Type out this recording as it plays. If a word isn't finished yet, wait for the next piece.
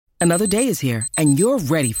Another day is here, and you're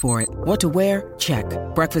ready for it. What to wear? Check.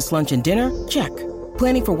 Breakfast, lunch, and dinner? Check.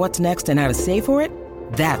 Planning for what's next and how to save for it?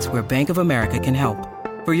 That's where Bank of America can help.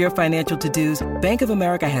 For your financial to-dos, Bank of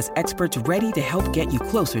America has experts ready to help get you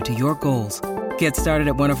closer to your goals. Get started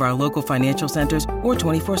at one of our local financial centers or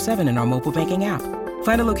 24/7 in our mobile banking app.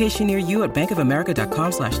 Find a location near you at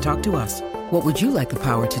bankofamerica.com/talktous. What would you like the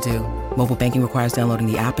power to do? Mobile banking requires downloading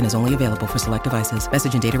the app and is only available for select devices.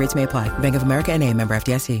 Message and data rates may apply. Bank of America N.A., member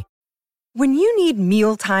FDIC. When you need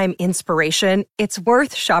mealtime inspiration, it's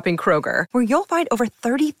worth shopping Kroger, where you'll find over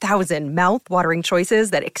 30,000 mouth-watering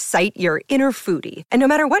choices that excite your inner foodie. And no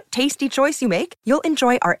matter what tasty choice you make, you'll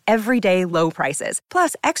enjoy our everyday low prices,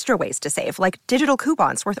 plus extra ways to save, like digital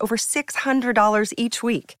coupons worth over $600 each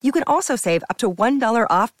week. You can also save up to $1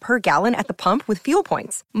 off per gallon at the pump with fuel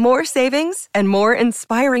points. More savings and more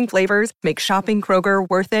inspiring flavors make shopping Kroger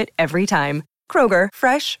worth it every time. Kroger,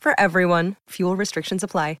 fresh for everyone. Fuel restrictions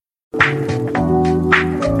apply.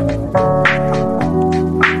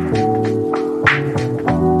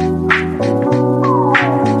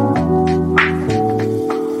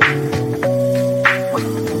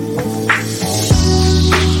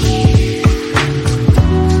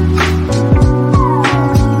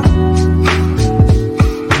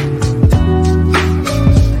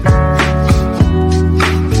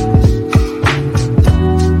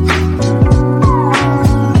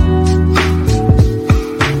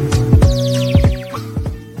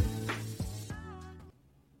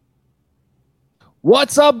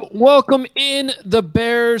 What's up? Welcome in. The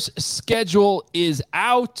Bears schedule is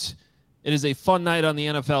out. It is a fun night on the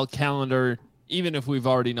NFL calendar, even if we've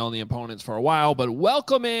already known the opponents for a while. But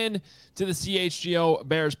welcome in to the CHGO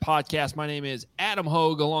Bears podcast. My name is Adam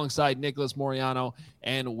Hogue alongside Nicholas Moriano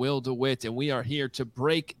and Will DeWitt, and we are here to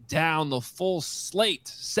break down the full slate.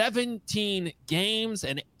 17 games,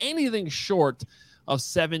 and anything short of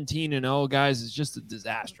 17-0, guys, is just a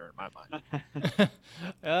disaster in my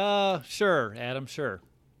mind. Sure, Adam, sure.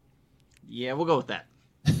 Yeah, we'll go with that.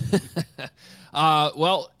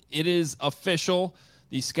 Well, it is official.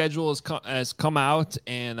 The schedule has come out,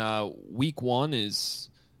 and week one is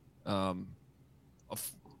a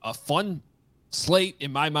fun slate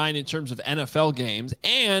in my mind in terms of NFL games.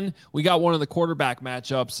 And we got one of the quarterback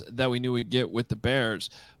matchups that we knew we'd get with the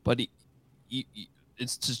Bears. But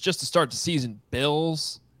it's just to start the season,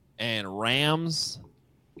 Bills and Rams.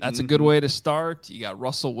 That's a good way to start. You got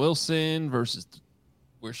Russell Wilson versus the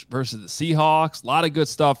Seahawks. A lot of good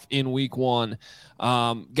stuff in week one.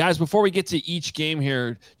 Guys, before we get to each game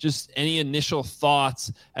here, just any initial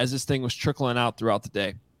thoughts as this thing was trickling out throughout the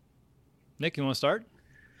day? Nick, you want to start?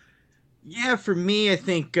 Yeah, for me, I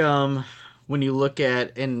think when you look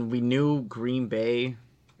at, and we knew Green Bay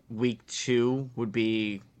week 2 would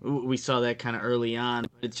be, we saw that kind of early on.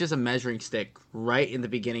 It's just a measuring stick right in the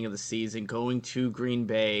beginning of the season, going to Green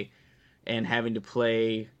Bay and having to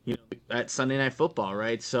play, at Sunday Night Football,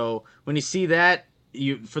 right? So when you see that,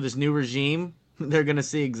 for this new regime, they're going to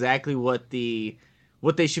see exactly what they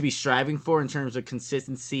should be striving for in terms of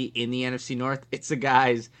consistency in the NFC North. It's the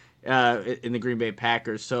guys in the Green Bay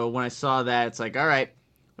Packers. So when I saw that, it's like, all right,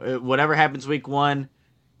 whatever happens week 1,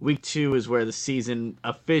 week 2 is where the season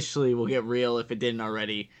officially will get real if it didn't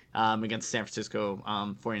already against San Francisco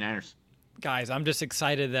 49ers. Guys, I'm just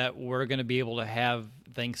excited that we're going to be able to have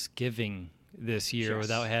Thanksgiving this year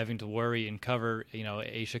without having to worry and cover,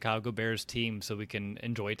 a Chicago Bears team, so we can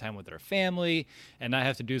enjoy time with our family and not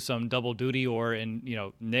have to do some double duty, or in,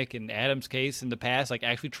 Nick and Adam's case in the past, like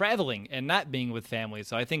actually traveling and not being with family.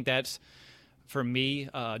 So I think that's, for me,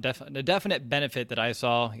 a definite benefit that I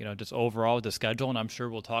saw, just overall with the schedule. And I'm sure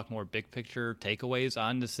we'll talk more big picture takeaways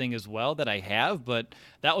on this thing as well that I have. But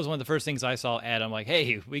that was one of the first things I saw, Adam, like,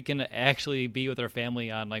 hey, we can actually be with our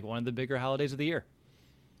family on like one of the bigger holidays of the year.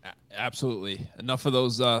 Absolutely. Enough of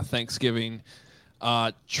those Thanksgiving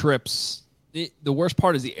trips. The worst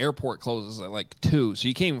part is the airport closes at like 2, so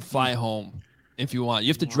you can't even fly home if you want. You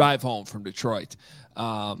have to drive home from Detroit.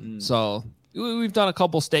 So we've done a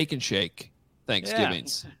couple Steak and Shake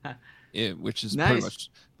Thanksgivings, which is nice.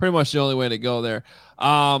 pretty much the only way to go there.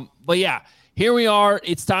 But yeah, here we are.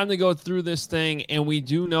 It's time to go through this thing, and we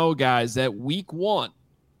do know, guys, that week 1,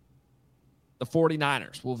 the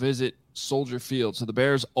 49ers will visit Soldier Field. So the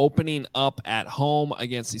Bears opening up at home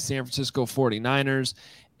against the San Francisco 49ers.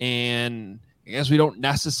 And I guess we don't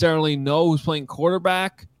necessarily know who's playing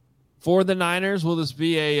quarterback for the Niners. Will this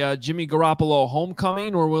be a Jimmy Garoppolo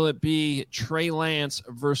homecoming, or will it be Trey Lance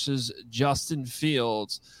versus Justin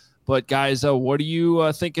Fields? But guys, what are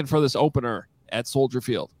you thinking for this opener at Soldier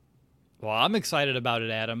Field? Well, I'm excited about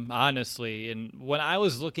it, Adam, honestly. And when I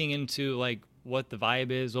was looking into like what the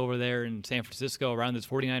vibe is over there in San Francisco around this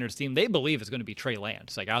 49ers team. They believe it's going to be Trey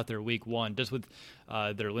Lance, like out there week one, just with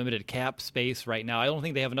their limited cap space right now. I don't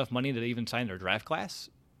think they have enough money to even sign their draft class.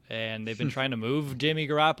 And they've been trying to move Jimmy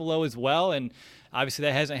Garoppolo as well. And obviously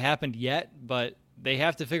that hasn't happened yet, but they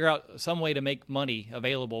have to figure out some way to make money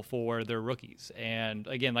available for their rookies. And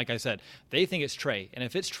again, like I said, they think it's Trey. And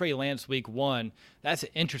if it's Trey Lance week one, that's an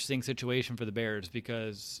interesting situation for the Bears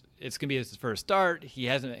because it's going to be his first start. He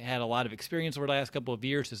hasn't had a lot of experience over the last couple of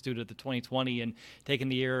years just due to the 2020 and taking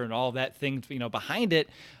the year and all of that thing, behind it.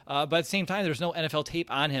 But at the same time, there's no NFL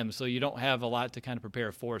tape on him, so you don't have a lot to kind of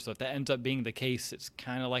prepare for. So if that ends up being the case, it's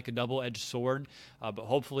kind of like a double-edged sword. But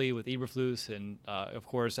hopefully with Eberflus and, of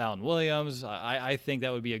course, Alan Williams, I think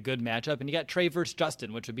that would be a good matchup. And you got Trey versus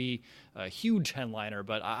Justin, which would be a huge headliner.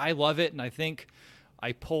 But I love it, and I think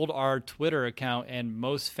I pulled our Twitter account, and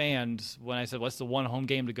most fans, when I said, what's the one home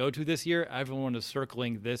game to go to this year, everyone was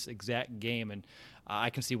circling this exact game, and I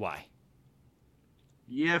can see why.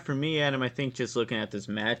 Yeah, for me, Adam, I think just looking at this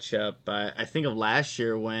matchup, I think of last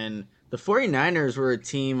year when the 49ers were a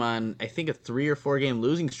team on, I think, a 3 or 4 game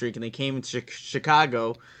losing streak, and they came into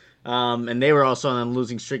Chicago, and they were also on a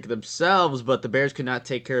losing streak themselves, but the Bears could not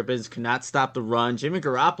take care of business, could not stop the run. Jimmy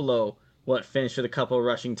Garoppolo finished with a couple of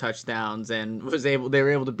rushing touchdowns and they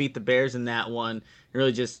were able to beat the Bears in that one and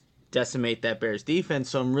really just decimate that Bears defense.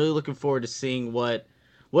 So I'm really looking forward to seeing what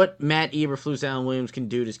Matt Eberflus, Alan Williams can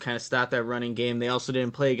do to kind of stop that running game. They also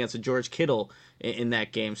didn't play against a George Kittle in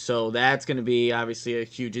that game. So that's going to be obviously a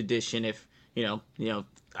huge addition if,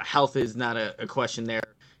 health is not a question there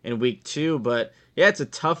in week 2. But yeah, it's a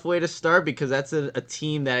tough way to start because that's a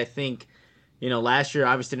team that I think, last year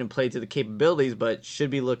obviously didn't play to the capabilities, but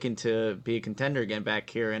should be looking to be a contender again back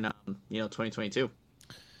here in 2022.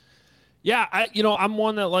 Yeah, I'm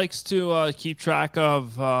one that likes to keep track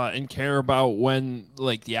of and care about when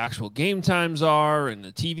like the actual game times are and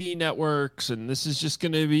the TV networks, and this is just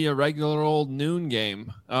going to be a regular old noon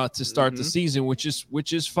game to start the season, which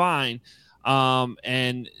is fine.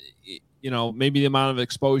 And maybe the amount of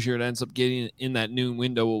exposure it ends up getting in that noon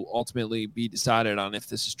window will ultimately be decided on if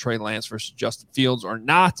this is Trey Lance versus Justin Fields or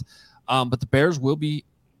not. But the Bears will be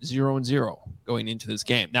 0-0 going into this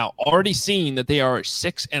game. Now, already seeing that they are a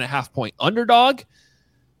 6.5-point underdog,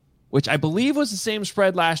 which I believe was the same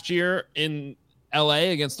spread last year in LA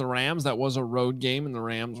against the Rams. That was a road game, and the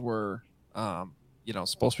Rams were,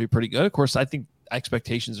 supposed to be pretty good. Of course, I think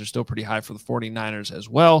expectations are still pretty high for the 49ers as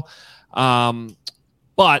well.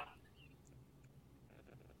 But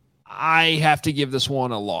I have to give this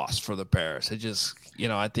one a loss for the Bears.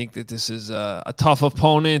 I think that this is a tough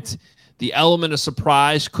opponent. The element of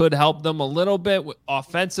surprise could help them a little bit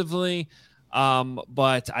offensively,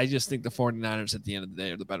 but I just think the 49ers at the end of the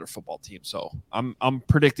day are the better football team. So I'm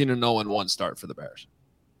predicting a 0-1 start for the Bears.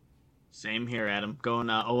 Same here, Adam. Going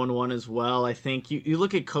 0-1 as well. I think you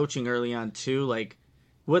look at coaching early on too, like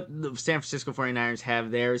what the San Francisco 49ers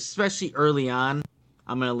have there, especially early on.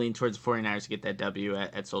 I'm going to lean towards the 49ers to get that W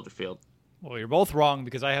at Soldier Field. Well, you're both wrong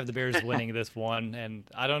because I have the Bears winning this one, and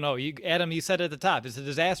I don't know. Adam, you said at the top, it's a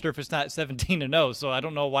disaster if it's not 17-0, so I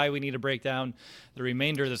don't know why we need to break down the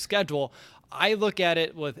remainder of the schedule. I look at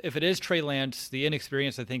it with, if it is Trey Lance, the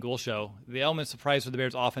inexperience I think will show. The element of surprise for the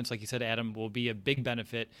Bears offense, like you said, Adam, will be a big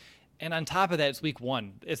benefit. And on top of that, it's week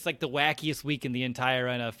 1. It's like the wackiest week in the entire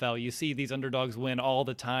NFL. You see these underdogs win all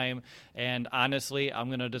the time. And honestly, I'm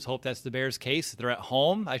going to just hope that's the Bears' case. They're at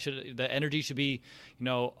home. The energy should be,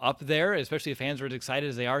 up there, especially if fans are as excited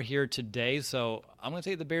as they are here today. So I'm going to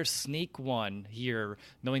say the Bears sneak one here,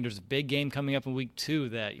 knowing there's a big game coming up in week 2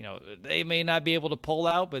 that, they may not be able to pull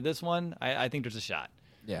out. But this one, I think there's a shot.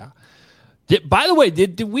 Yeah. By the way,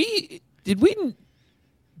 did we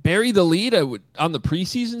bury the lead on the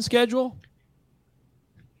preseason schedule?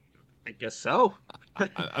 I guess so.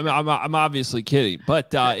 I'm obviously kidding, but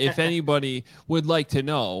if anybody would like to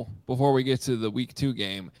know before we get to the week 2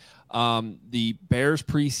 game, the Bears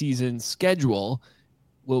preseason schedule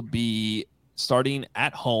will be starting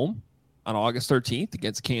at home on August 13th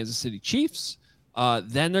against Kansas City Chiefs.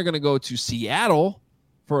 Then they're going to go to Seattle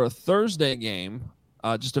for a Thursday game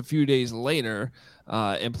just a few days later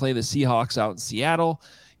and play the Seahawks out in Seattle.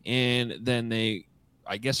 And then they,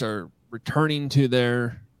 I guess, are returning to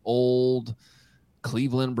their old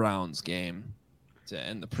Cleveland Browns game to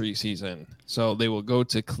end the preseason. So they will go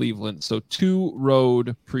to Cleveland. So 2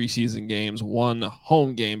 road preseason games, 1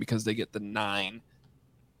 home game because they get the 9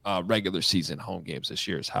 regular season home games this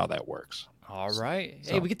year is how that works. All right.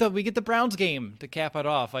 So, hey, we get the Browns game to cap it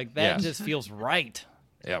off. Like that just feels right.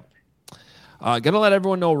 Yep. Gonna let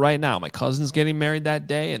everyone know right now. My cousin's getting married that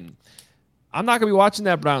day, and I'm not going to be watching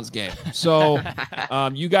that Browns game. So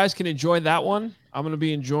you guys can enjoy that one. I'm going to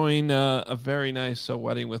be enjoying a very nice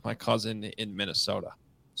wedding with my cousin in Minnesota.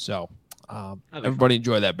 So everybody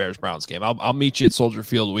enjoy that Bears-Browns game. I'll meet you at Soldier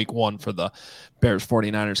Field week 1 for the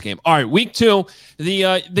Bears-49ers game. All right, week 2,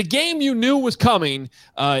 the game you knew was coming.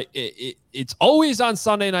 It's always on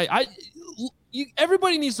Sunday night.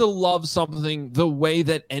 Everybody needs to love something the way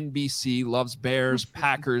that NBC loves Bears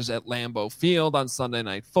Packers at Lambeau Field on Sunday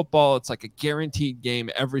Night Football. It's like a guaranteed game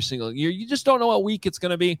every single year. You just don't know what week it's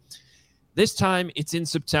going to be. This time it's in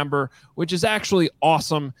September, which is actually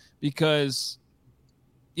awesome because,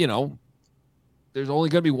 there's only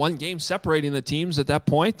going to be one game separating the teams at that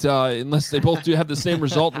point, unless they both do have the same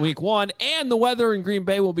result in week 1. And the weather in Green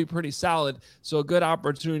Bay will be pretty solid. So a good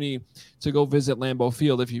opportunity to go visit Lambeau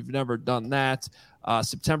Field if you've never done that.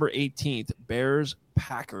 September 18th,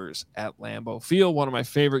 Bears-Packers at Lambeau Field. One of my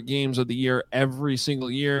favorite games of the year every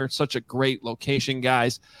single year. Such a great location,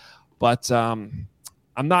 guys. But I'm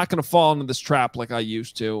not going to fall into this trap like I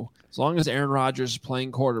used to. As long as Aaron Rodgers is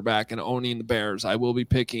playing quarterback and owning the Bears, I will be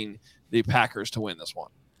picking the Packers to win this one.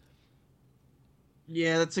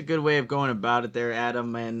 Yeah, that's a good way of going about it there,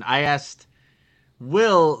 Adam. And I asked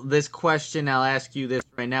Will this question. I'll ask you this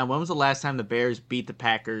right now. When was the last time the Bears beat the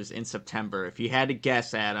Packers in September? If you had to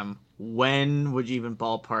guess, Adam, when would you even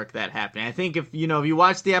ballpark that happening? I think if you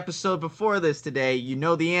watched the episode before this today, you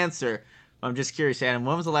know the answer. I'm just curious, Adam,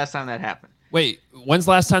 when was the last time that happened? Wait, when's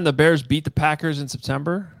the last time the Bears beat the Packers in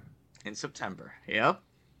September? In September, yep.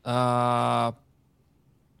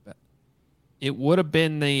 It would have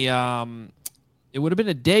been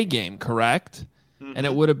a day game, correct? Mm-hmm. And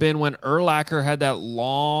it would have been when Urlacher had that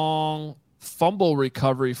long fumble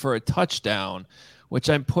recovery for a touchdown, which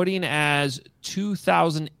I'm putting as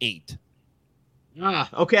 2008.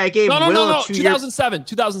 Okay, I gave no, 2007.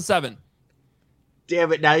 2007.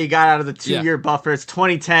 Damn it, now you got out of the 2-year buffer. It's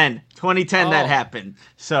 2010. 2010 that happened.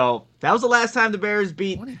 So that was the last time the Bears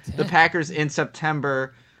beat the Packers in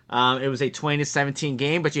September. It was a 20-17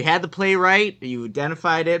 game, but you had the play right. You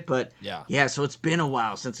identified it, but so it's been a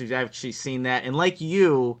while since we've actually seen that. And like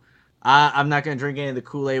you, I'm not going to drink any of the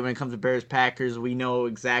Kool-Aid when it comes to Bears-Packers. We know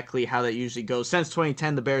exactly how that usually goes. Since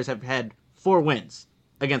 2010, the Bears have had 4 wins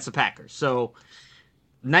against the Packers. So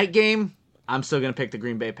night game, I'm still going to pick the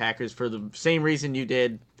Green Bay Packers for the same reason you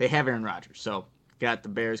did. They have Aaron Rodgers. So got the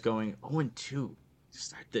Bears going 0-2 to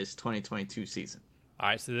start this 2022 season. All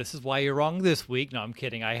right, so this is why you're wrong this week. No, I'm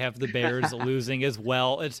kidding. I have the Bears losing as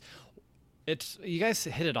well. It's you guys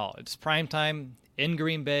hit it all. It's prime time in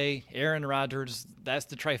Green Bay. Aaron Rodgers, that's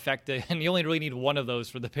the trifecta, and you only really need one of those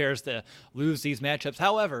for the Bears to lose these matchups.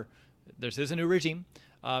 However, this is a new regime.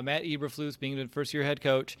 Matt Eberflus being the first-year head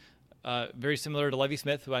coach, very similar to Lovie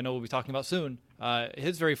Smith, who I know we'll be talking about soon.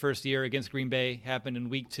 His very first year against Green Bay happened in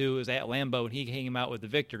week 2. It was at Lambeau, and he came out with the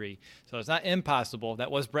victory. So it's not impossible. That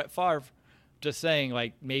was Brett Favre. Just saying,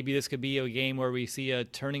 like, maybe this could be a game where we see a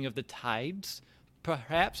turning of the tides,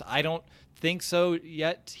 perhaps. I don't think so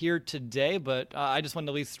yet here today, but I just wanted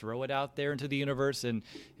to at least throw it out there into the universe and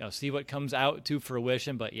see what comes out to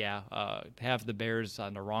fruition. But, have the Bears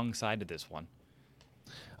on the wrong side of this one.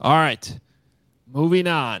 All right, moving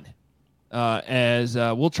on. As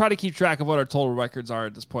we'll try to keep track of what our total records are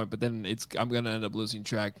at this point, but then I'm going to end up losing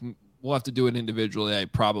track. We'll have to do it individually,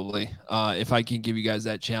 probably, if I can give you guys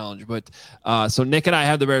that challenge. But so Nick and I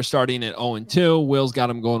have the Bears starting at 0-2. Will's got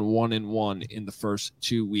them going 1-1 in the first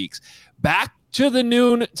 2 weeks. Back to the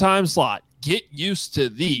noon time slot. Get used to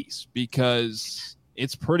these because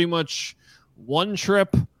it's pretty much one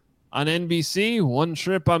trip on NBC, one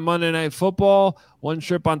trip on Monday Night Football, one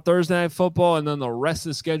trip on Thursday Night Football, and then the rest of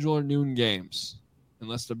the schedule are noon games,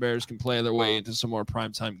 unless the Bears can play their way into some more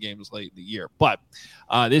primetime games late in the year. But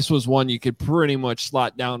this was one you could pretty much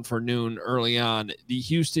slot down for noon early on. The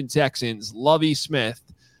Houston Texans, Lovie Smith,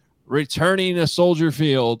 returning to Soldier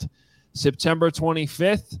Field, September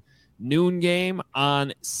 25th, noon game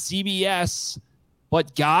on CBS.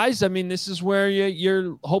 But, guys, I mean, this is where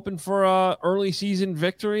you're hoping for a early season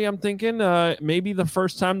victory, I'm thinking. Maybe the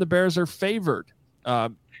first time the Bears are favored.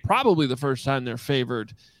 Probably the first time they're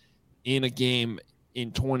favored in a game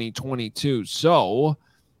in 2022. So,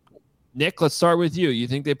 Nick, let's start with you. You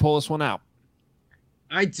think they pull this one out?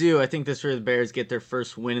 I do. I think this is where the Bears get their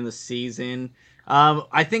first win in the season.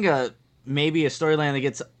 I think maybe a storyline that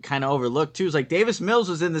gets kind of overlooked too is like Davis Mills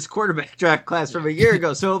was in this quarterback draft class from a year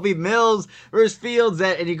ago. So it'll be Mills versus Fields,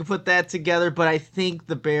 and you can put that together. But I think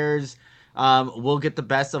the Bears will get the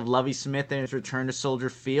best of Lovie Smith in his return to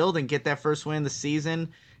Soldier Field and get that first win of the season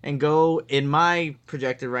and go, in my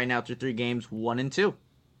projected right now through 3 games, 1-2.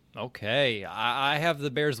 Okay, I have the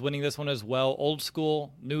Bears winning this one as well. Old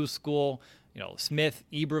school, new school. Smith,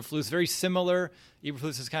 Eberflus, very similar.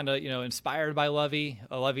 Eberflus is kind of, inspired by Lovey.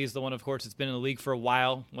 Lovey is the one, of course, that's been in the league for a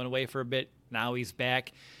while, went away for a bit. Now he's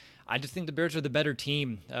back. I just think the Bears are the better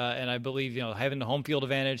team. And I believe, having the home field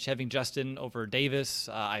advantage, having Justin over Davis,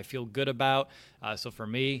 I feel good about. So for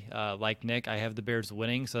me, like Nick, I have the Bears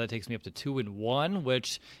winning. So that takes me up to 2-1,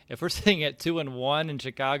 which if we're sitting at 2-1 in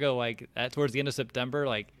Chicago, like that towards the end of September,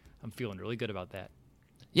 like I'm feeling really good about that.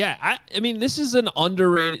 Yeah, I mean, this is an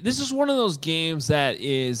underrated. This is one of those games that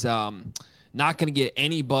is not going to get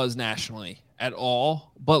any buzz nationally at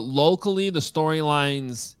all, but locally, the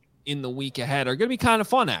storylines in the week ahead are going to be kind of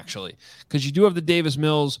fun, actually, because you do have the Davis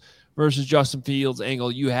Mills versus Justin Fields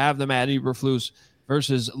angle. You have the Matt Eberflus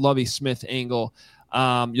versus Lovie Smith angle.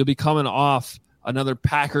 You'll be coming off another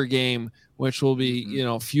Packer game, which will be,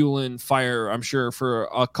 fueling fire, I'm sure, for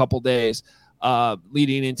a couple days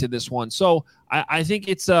leading into this one. So I think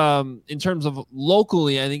it's, in terms of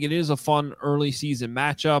locally, I think it is a fun early season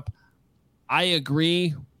matchup. I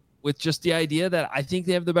agree with just the idea that I think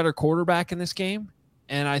they have the better quarterback in this game.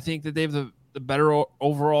 And I think that they have the better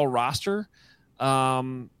overall roster.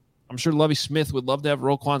 I'm sure Lovie Smith would love to have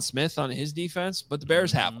Roquan Smith on his defense, but the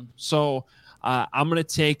Bears have him. So I'm going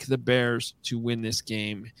to take the Bears to win this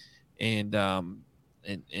game. And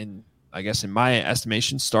I guess in my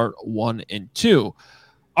estimation, start 1-2.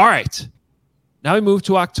 All right. Now we move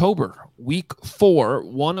to October, week 4,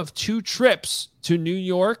 one of 2 trips to New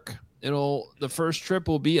York. The first trip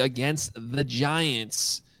will be against the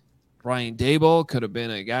Giants. Brian Daboll could have been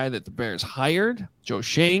a guy that the Bears hired. Joe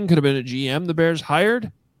Schoen could have been a GM the Bears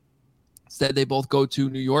hired. Instead, they both go to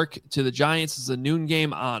New York to the Giants. It's a noon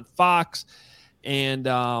game on Fox. And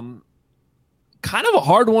kind of a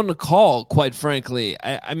hard one to call, quite frankly.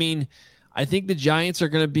 I mean, I think the Giants are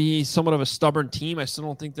going to be somewhat of a stubborn team. I still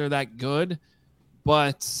don't think they're that good.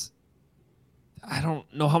 But I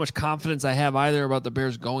don't know how much confidence I have either about the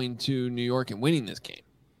Bears going to New York and winning this game.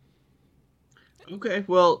 Okay,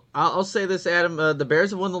 well, I'll say this, Adam. The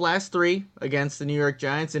Bears have won the last 3 against the New York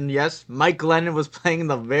Giants. And yes, Mike Glennon was playing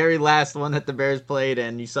the very last one that the Bears played.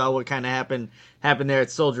 And you saw what kind of happened there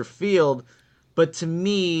at Soldier Field. But to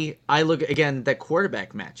me, I look, again, that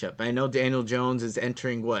quarterback matchup. I know Daniel Jones is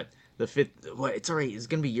entering, the 5th. It's all right. It's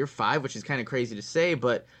going to be year 5, which is kind of crazy to say.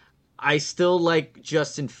 But I still like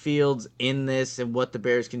Justin Fields in this and what the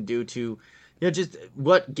Bears can do to,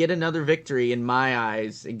 get another victory in my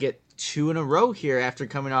eyes and get 2 in a row here after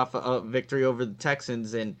coming off a victory over the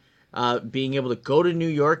Texans and being able to go to New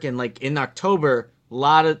York and in October, a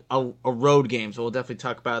lot of a road games. We'll definitely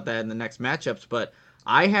talk about that in the next matchups, but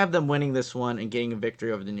I have them winning this one and getting a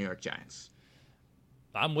victory over the New York Giants.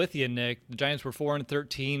 I'm with you, Nick. The Giants were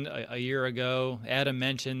 4-13 a year ago. Adam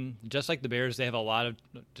mentioned, just like the Bears, they have a lot of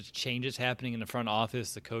changes happening in the front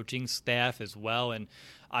office, the coaching staff as well. And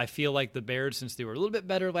I feel like the Bears, since they were a little bit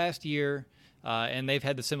better last year, and they've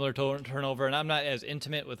had the similar turnover, and I'm not as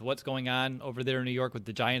intimate with what's going on over there in New York with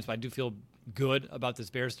the Giants, but I do feel good about this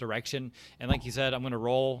Bears direction. And like you said, I'm going to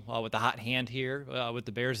roll with the hot hand here with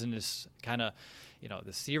the Bears in this kind of,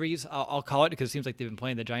 the series, I'll call it, because it seems like they've been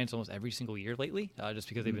playing the Giants almost every single year lately, just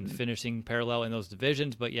because they've been finishing parallel in those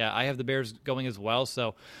divisions. But yeah, I have the Bears going as well.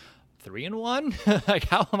 So 3-1, like,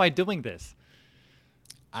 how am I doing this?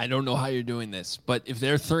 I don't know how you're doing this, but if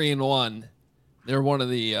they're 3-1, they're one of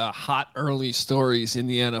the hot early stories in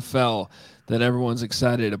the NFL that everyone's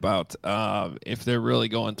excited about. If they're really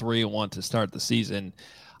going 3-1 to start the season,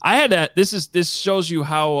 I had that. This shows you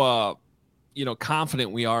how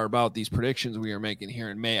confident we are about these predictions we are making here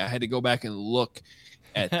in May. I had to go back and look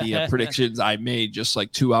at the predictions I made just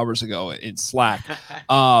like 2 hours ago in Slack.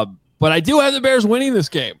 But I do have the Bears winning this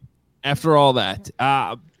game after all that.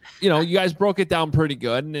 You guys broke it down pretty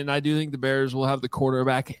good, and I do think the Bears will have the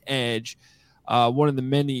quarterback edge. One of the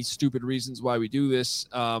many stupid reasons why we do this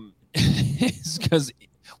is because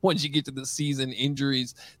once you get to the season,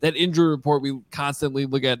 injuries, that injury report we constantly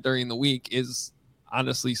look at during the week is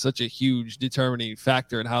honestly such a huge determining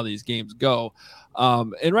factor in how these games go.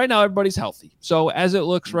 And right now, everybody's healthy. So as it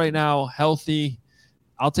looks right now, healthy,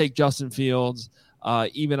 I'll take Justin Fields,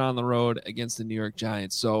 even on the road against the New York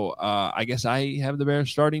Giants. So I guess I have the Bears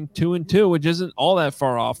starting 2-2, which isn't all that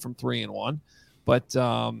far off from 3-1. But,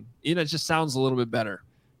 it just sounds a little bit better.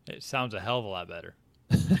 It sounds a hell of a lot better.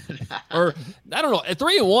 Or, I don't know.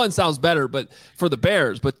 3-1 sounds better, but for the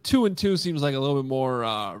Bears. But 2-2 seems like a little bit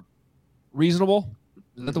more reasonable.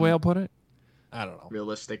 Is that the way I'll put it? I don't know.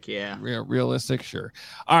 Realistic, yeah. Realistic, sure.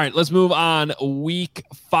 All right, let's move on. Week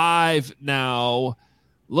 5 now.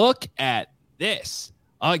 Look at this.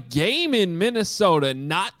 A game in Minnesota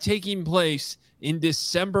not taking place in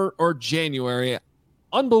December or January.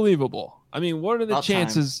 Unbelievable. I mean, what are the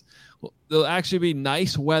chances? there'll actually be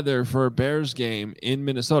nice weather for a Bears game in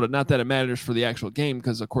Minnesota. Not that it matters for the actual game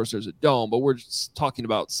because, of course, there's a dome, but we're just talking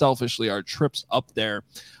about selfishly our trips up there,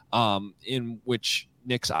 in which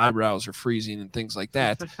Nick's eyebrows are freezing and things like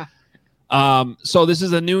that. So this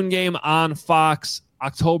is a noon game on Fox,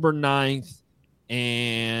 October 9th,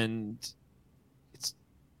 and it's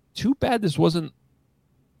too bad this wasn't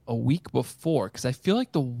a week before because I feel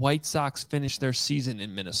like the White Sox finished their season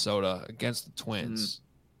in Minnesota against the Twins.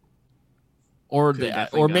 Or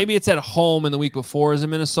maybe it's at home and the week before is in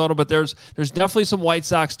Minnesota, but there's definitely some White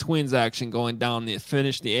Sox Twins action going down. They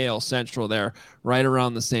finished the AL Central there right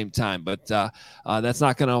around the same time, but that's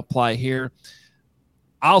not going to apply here.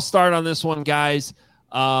 I'll start on this one, guys.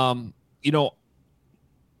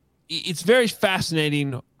 It's very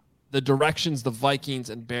fascinating the directions the Vikings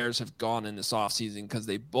and Bears have gone in this offseason because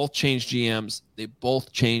they both changed GMs. They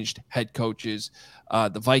both changed head coaches.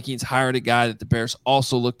 The Vikings hired a guy that the Bears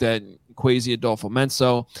also looked at, Kwesi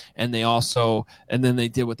Adolfo-Menso, and then they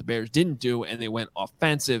did what the Bears didn't do, and they went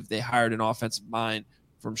offensive. They hired an offensive mind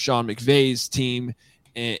from Sean McVay's team,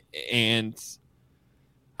 and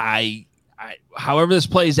however this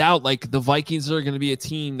plays out, like the Vikings are going to be a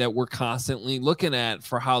team that we're constantly looking at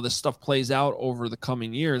for how this stuff plays out over the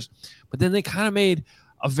coming years. But then they kind of made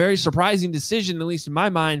a very surprising decision, at least in my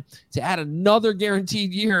mind, to add another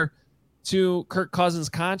guaranteed year to Kirk Cousins'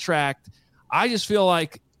 contract. I just feel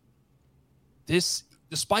like this,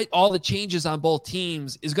 despite all the changes on both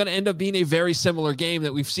teams, is going to end up being a very similar game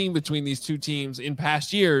that we've seen between these two teams in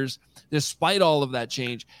past years, despite all of that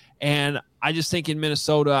change. And I just think in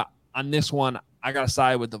Minnesota, on this one, I got to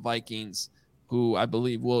side with the Vikings, who I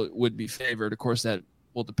believe would be favored. Of course, that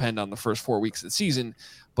will depend on the first 4 weeks of the season,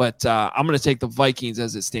 but I'm going to take the Vikings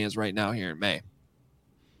as it stands right now here in May.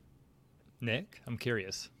 Nick, I'm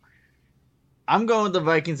curious. I'm going with the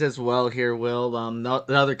Vikings as well here, Will.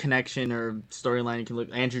 The other connection or storyline you can look,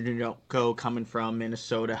 Andrew Njoku coming from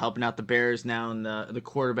Minnesota, helping out the Bears now in the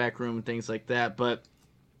quarterback room and things like that. But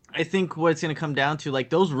I think what it's going to come down to, like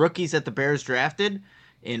those rookies that the Bears drafted,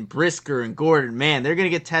 in Brisker and Gordon, man, they're going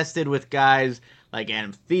to get tested with guys like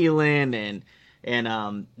Adam Thielen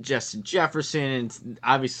and Justin Jefferson. And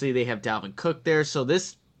obviously, they have Dalvin Cook there. So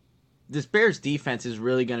this Bears defense is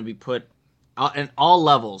really going to be put in all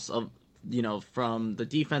levels of, from the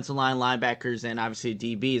defensive line, linebackers, and obviously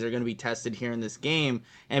DBs are going to be tested here in this game.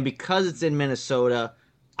 And because it's in Minnesota,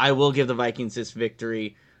 I will give the Vikings this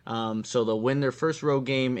victory. So they'll win their first road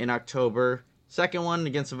game in October. Second one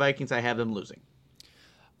against the Vikings, I have them losing.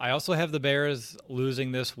 I also have the Bears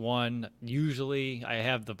losing this one. Usually I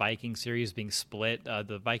have the Viking series being split.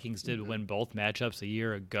 The Vikings did win both matchups a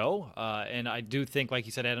year ago. And I do think, like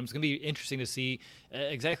you said, Adam, it's going to be interesting to see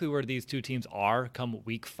exactly where these two teams are come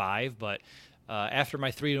week 5. But after my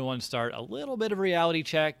 3-1 start, a little bit of reality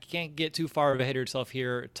check. Can't get too far ahead of yourself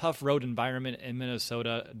here. Tough road environment in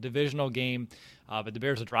Minnesota. Divisional game. But the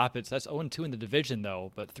Bears will drop it. So that's 0-2 in the division,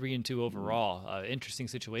 though, but 3-2 overall. Interesting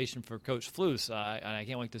situation for Coach Flus, and I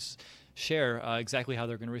can't wait to share exactly how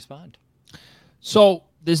they're going to respond. So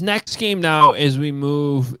this next game now, as we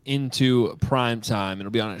move into prime time,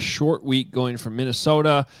 it'll be on a short week going from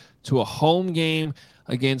Minnesota to a home game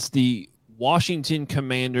against the Washington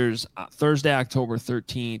Commanders Thursday, October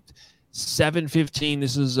 13th. 7:15.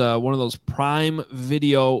 This is one of those prime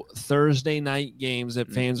video Thursday night games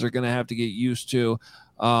that fans are going to have to get used to.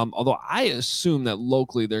 Although I assume that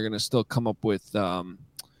locally they're going to still come up with the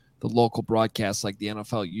local broadcasts like the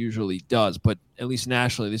NFL usually does. But at least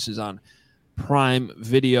nationally, this is on prime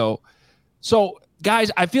video. So,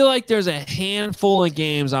 guys, I feel like there's a handful of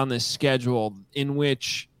games on this schedule in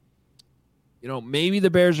which, maybe the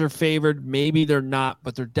Bears are favored, maybe they're not,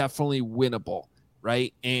 but they're definitely winnable.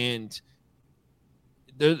 Right. And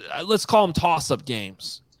let's call them toss-up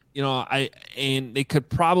games, and they could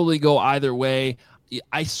probably go either way.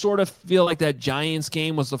 I sort of feel like that Giants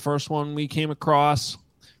game was the first one we came across.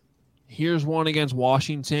 Here's one against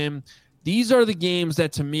Washington. These are the games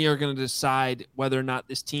that to me are going to decide whether or not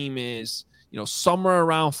this team is, somewhere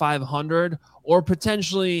around 500 or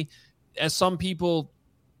potentially, as some people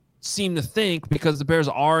seem to think, because the Bears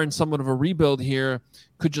are in somewhat of a rebuild here,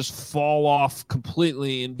 could just fall off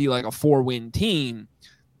completely and be like a 4-win team.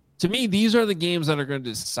 To me, these are the games that are going to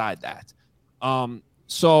decide that.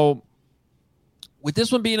 So with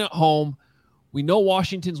this one being at home, we know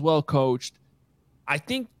Washington's well coached. I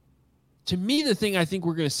think, to me, the thing I think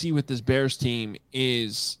we're going to see with this Bears team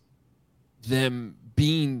is them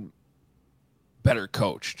being better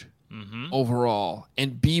coached. Overall,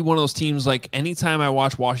 and be one of those teams, like anytime I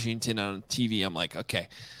watch Washington on TV, I'm like, okay,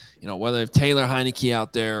 whether if Taylor Heineke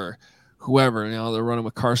out there or whoever, they're running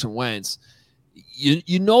with Carson Wentz,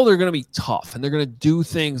 you know they're going to be tough, and they're going to do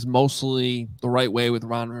things mostly the right way with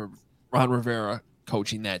Ron Rivera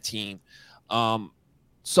coaching that team.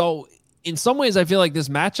 So in some ways, I feel like this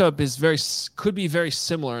matchup could be very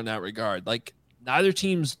similar in that regard. Like, neither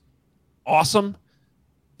team's awesome,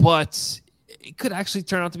 but it could actually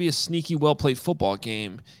turn out to be a sneaky, well-played football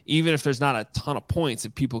game, even if there's not a ton of points,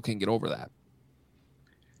 if people can get over that.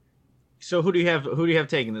 So who do you have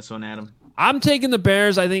taking this one, Adam? I'm taking the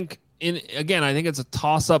Bears. I think it's a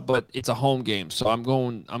toss-up, but it's a home game, so I'm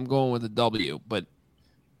going with a W. But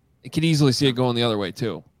I could easily see it going the other way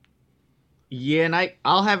too. Yeah, and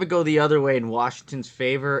I'll have it go the other way in Washington's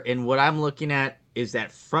favor. And what I'm looking at is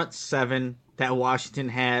that front seven that Washington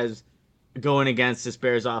has going against this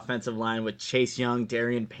Bears offensive line with Chase Young,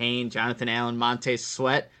 Darian Payne, Jonathan Allen, Montez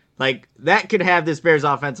Sweat. Like, that could have this Bears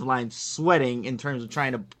offensive line sweating in terms of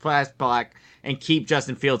trying to pass block and keep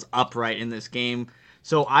Justin Fields upright in this game.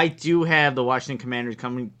 So I do have the Washington Commanders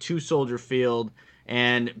coming to Soldier Field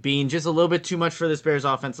and being just a little bit too much for this Bears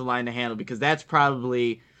offensive line to handle, because that's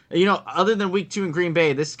probably, other than week 2 in Green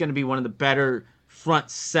Bay, this is going to be one of the better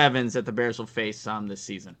front sevens that the Bears will face this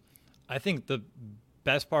season. I think the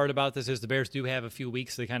best part about this is the Bears do have a few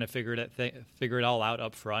weeks to kind of figure it all out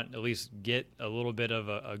up front, at least get a little bit of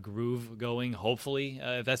a groove going. Hopefully,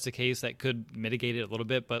 if that's the case, that could mitigate it a little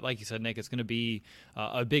bit. But like you said, Nick, it's going to be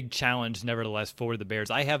a big challenge, nevertheless, for the Bears.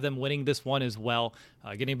 I have them winning this one as well,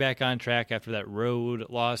 getting back on track after that road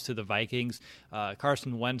loss to the Vikings.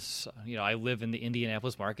 Carson Wentz, I live in the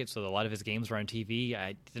Indianapolis market, so a lot of his games were on TV.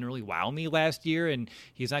 It didn't really wow me last year, and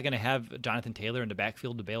he's not going to have Jonathan Taylor in the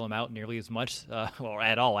backfield to bail him out nearly as much, or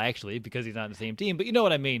at all, actually, because he's not on the same team. But you know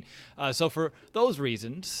what I mean. So for those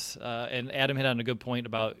reasons, and Adam hit on a good point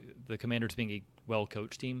about the Commanders being a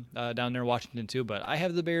well-coached team down there in Washington too, but I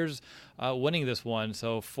have the Bears winning this one.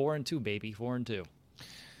 So 4-2, baby, 4-2.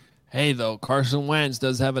 Hey, though, Carson Wentz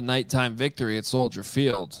does have a nighttime victory at Soldier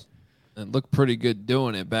Field and looked pretty good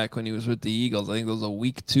doing it back when he was with the Eagles. I think it was a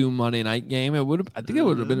week 2 Monday night game. I think it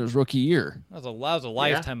would have been his rookie year. That was a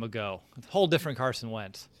lifetime ago. It's a whole different Carson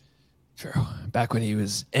Wentz. True. Back when he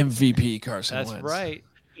was MVP Carson Wentz. That's right.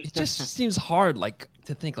 It just seems hard,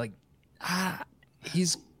 to think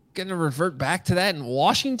he's going to revert back to that in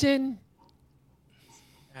Washington.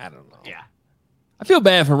 I don't know. Yeah. I feel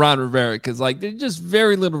bad for Ron Rivera because there's just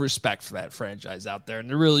very little respect for that franchise out there, and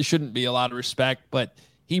there really shouldn't be a lot of respect, but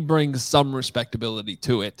he brings some respectability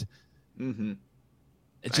to it. Mm-hmm.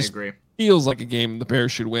 It just I agree. Feels like a game the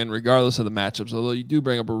Bears should win regardless of the matchups, although you do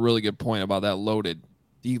bring up a really good point about that loaded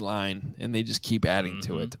D-line, and they just keep adding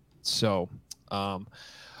to it. So, all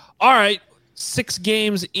right, 6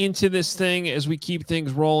 games into this thing as we keep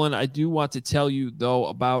things rolling. I do want to tell you, though,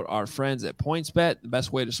 about our friends at PointsBet. The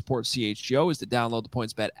best way to support CHGO is to download the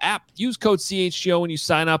PointsBet app. Use code CHGO when you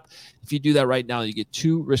sign up. If you do that right now, you get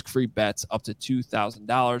 2 risk-free bets up to $2,000.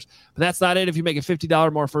 But that's not it. If you make a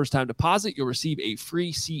 $50 more first-time deposit, you'll receive a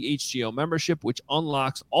free CHGO membership, which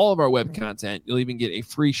unlocks all of our web content. You'll even get a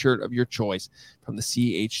free shirt of your choice from the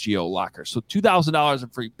CHGO locker. So $2,000 in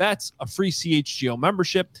free bets, a free CHGO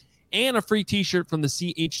membership, and a free t-shirt from the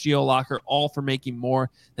CHGO locker, all for making more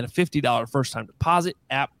than a $50 first-time deposit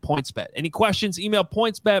at PointsBet. Any questions? Email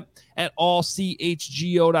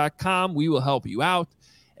pointsbet@allchgo.com. We will help you out.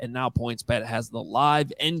 And now PointsBet has the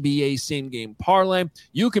live NBA same-game parlay.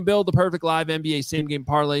 You can build the perfect live NBA same-game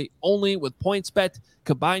parlay only with PointsBet.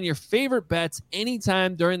 Combine your favorite bets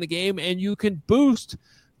anytime during the game, and you can boost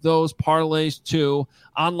those parlays too.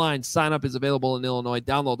 Online sign-up is available in Illinois.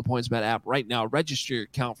 Download the PointsBet app right now. Register your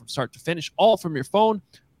account from start to finish, all from your phone.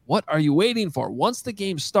 What are you waiting for? Once the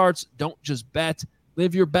game starts, don't just bet.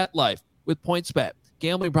 Live your bet life with PointsBet.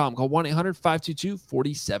 Gambling problem? Call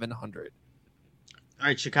 1-800-522-4700. All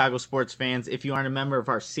right, Chicago sports fans, if you aren't a member of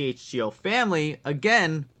our CHGO family,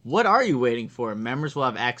 again, what are you waiting for? Members will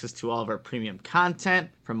have access to all of our premium content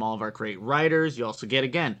from all of our great writers. You also get,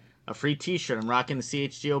 again, a free t-shirt. I'm rocking the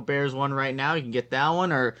CHGO Bears one right now. You can get that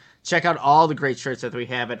one, or check out all the great shirts that we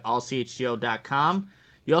have at allchgo.com.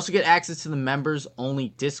 You also get access to the members-only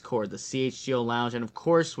Discord, the CHGO Lounge, and of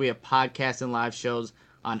course, we have podcasts and live shows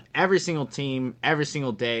on every single team, every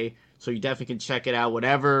single day, so you definitely can check it out.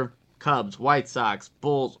 Whatever, Cubs, White Sox,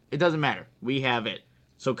 Bulls, it doesn't matter. We have it.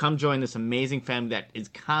 So come join this amazing family that is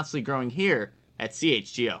constantly growing here at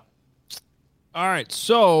CHGO. All right,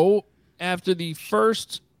 so after the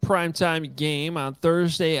first primetime game on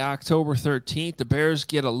Thursday, October 13th, the Bears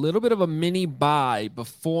get a little bit of a mini bye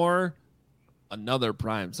before another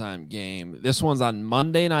primetime game. This one's on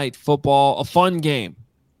Monday Night Football, a fun game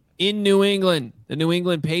in New England. The New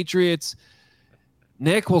England Patriots.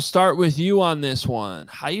 Nick, we'll start with you on this one.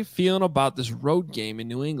 How you feeling about this road game in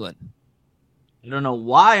New England? I don't know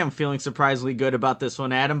why I'm feeling surprisingly good about this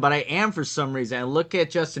one, Adam, but I am for some reason. I look at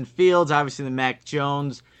Justin Fields, obviously the Mac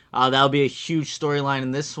Jones. That'll be a huge storyline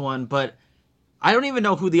in this one, but I don't even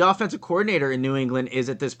know who the offensive coordinator in New England is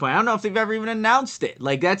at this point. I don't know if they've ever even announced it.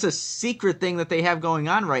 Like, that's a secret thing that they have going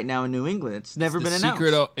on right now in New England. It's never been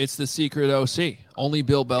announced. It's the secret OC. Only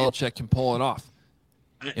Bill Belichick can pull it off.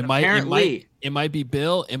 It might be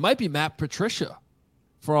Bill. It might be Matt Patricia,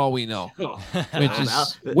 for all we know.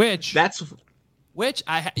 Which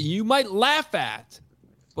you might laugh at,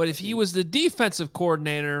 but if he was the defensive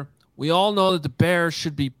coordinator, we all know that the Bears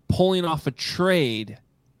should be pulling off a trade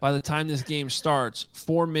by the time this game starts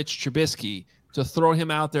for Mitch Trubisky to throw him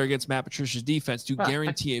out there against Matt Patricia's defense to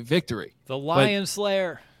guarantee a victory. The Lion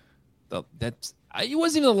Slayer. He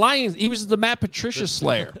wasn't even the Lions. He was the Matt Patricia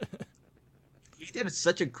Slayer. He did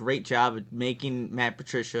such a great job of making Matt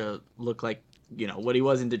Patricia look like, what he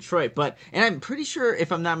was in Detroit. And I'm pretty sure,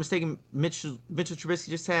 if I'm not mistaken, Mitchell Trubisky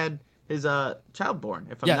just had his child born.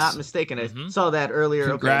 If I'm not mistaken, I saw that earlier.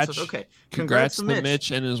 Congrats to Mitch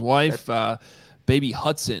and his wife. Baby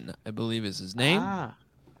Hudson, I believe is his name.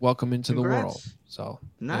 Welcome into the world. So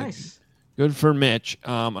nice. Good for Mitch.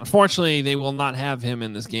 Unfortunately, they will not have him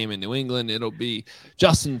in this game in New England. It'll be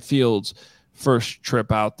Justin Fields' first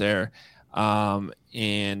trip out there. Look,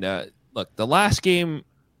 the last game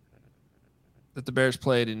that the Bears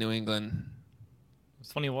played in New England.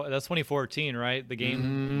 That's 2014, right? The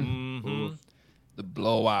game. Mm-hmm. The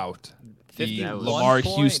blowout. The 51 Lamar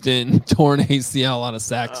Houston torn ACL on a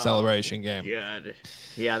sack celebration game. God.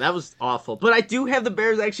 Yeah, that was awful. But I do have the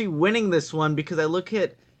Bears actually winning this one because I look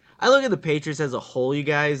at the Patriots as a whole, you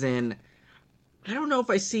guys, and I don't know if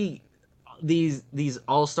I see these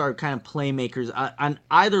all-star kind of playmakers on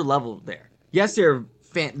either level there. Yes,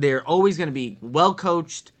 they're always going to be well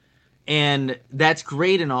coached, and that's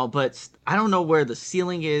great and all, but I don't know where the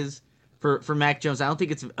ceiling is for Mac Jones. I don't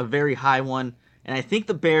think it's a very high one, and I think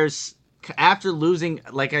the Bears, after losing,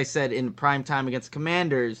 like I said, in prime time against the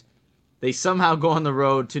Commanders, they somehow go on the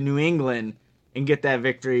road to New England and get that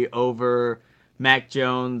victory over Mac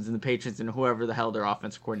Jones and the Patriots and whoever the hell their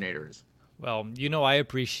offensive coordinator is. Well, I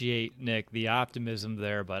appreciate, Nick, the optimism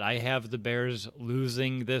there, but I have the Bears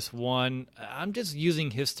losing this one. I'm just using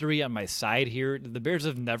history on my side here. The Bears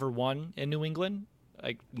have never won in New England,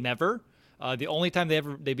 like never. The only time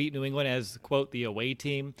they beat New England as, quote, the away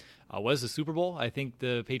team was the Super Bowl. I think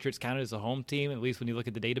the Patriots counted as a home team, at least when you look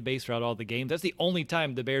at the database throughout all the games. That's the only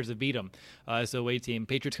time the Bears have beat them as the away team.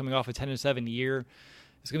 Patriots coming off a 10-7 year.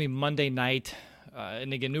 It's going to be Monday night.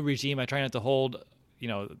 And again, new regime. I try not to hold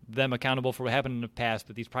them accountable for what happened in the past,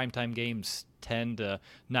 but these primetime games tend to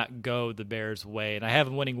not go the Bears' way. And I have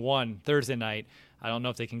them winning one Thursday night. I don't know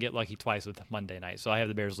if they can get lucky twice with Monday night. So I have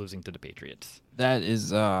the Bears losing to the Patriots. That is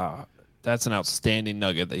that's an outstanding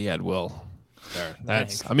nugget that you had, Will. There.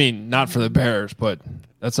 Not for the Bears, but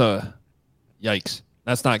that's a yikes.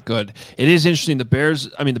 That's not good. It is interesting. The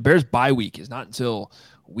Bears bye week is not until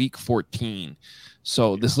week 14.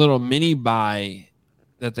 So this little mini bye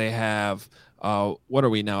that they have, what are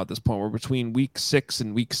we now at this point? We're between week 6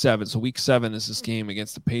 and week 7. So week 7 is this game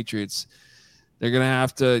against the Patriots. They're going to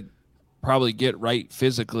have to probably get right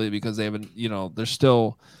physically because they're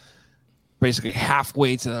still basically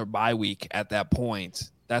halfway to their bye week at that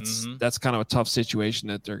point. That's kind of a tough situation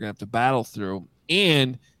that they're going to have to battle through.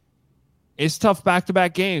 And it's tough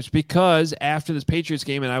back-to-back games because after this Patriots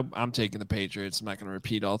game, and I'm taking the Patriots. I'm not going to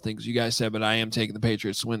repeat all things you guys said, but I am taking the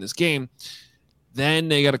Patriots to win this game. Then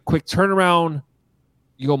they got a quick turnaround.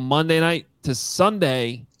 You go Monday night to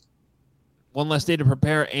Sunday, one less day to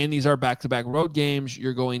prepare, and these are back-to-back road games.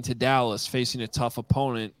 You're going to Dallas facing a tough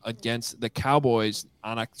opponent against the Cowboys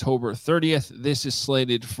on October 30th. This is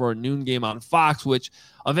slated for a noon game on Fox, which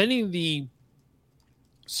of any of the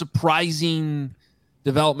surprising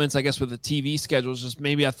developments, I guess, with the TV schedules, just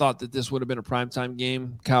maybe I thought that this would have been a primetime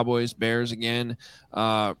game. Cowboys, Bears again,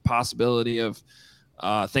 possibility of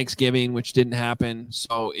Thanksgiving, which didn't happen.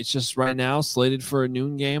 So it's just right now slated for a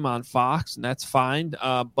noon game on Fox, and that's fine.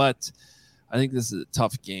 But I think this is a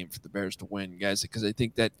tough game for the Bears to win, guys, because I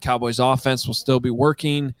think that Cowboys offense will still be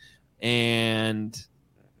working. And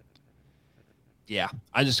yeah,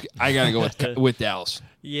 I got to go with Dallas.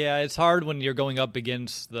 Yeah, it's hard when you're going up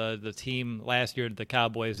against the team last year, the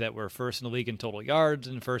Cowboys, that were first in the league in total yards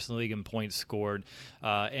and first in the league in points scored.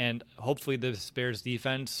 And hopefully the Bears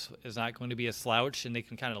defense is not going to be a slouch and they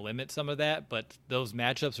can kind of limit some of that. But those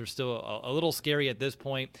matchups are still a little scary at this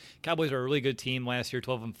point. Cowboys are a really good team last year,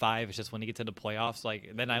 12-5. It's just when you get to the playoffs,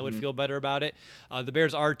 then I would feel better about it. The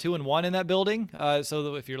Bears are 2-1 in that building.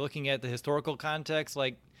 So if you're looking at the historical context,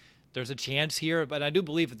 there's a chance here, but I do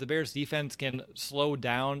believe if the Bears defense can slow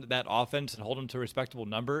down that offense and hold them to a respectable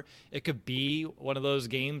number, it could be one of those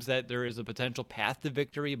games that there is a potential path to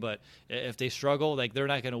victory. But if they struggle, like, they're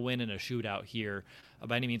not going to win in a shootout here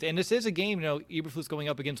by any means. And this is a game, Eberflus going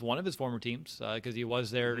up against one of his former teams because he was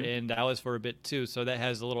there in Dallas for a bit too. So that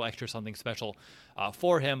has a little extra something special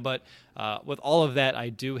for him. But with all of that, I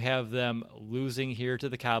do have them losing here to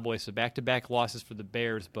the Cowboys. So back-to-back losses for the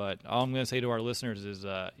Bears. But all I'm going to say to our listeners is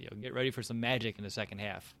get ready for some magic in the second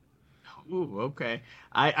half. Ooh, okay.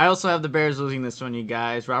 I also have the Bears losing this one, you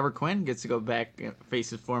guys. Robert Quinn gets to go back and face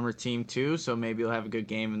his former team too, so maybe he'll have a good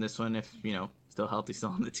game in this one if, still healthy, still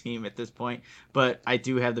on the team at this point. But I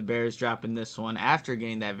do have the Bears dropping this one after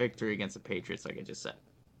getting that victory against the Patriots, like I just said.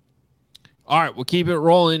 All right, we'll keep it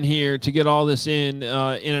rolling here to get all this in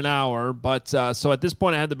an hour. But so at this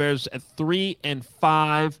point, I had the Bears at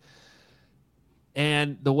 3-5.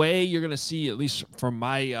 And the way you're going to see, at least from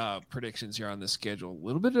my predictions here on this schedule, a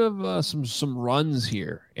little bit of some runs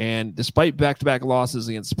here. And despite back-to-back losses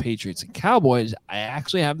against the Patriots and Cowboys, I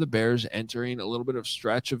actually have the Bears entering a little bit of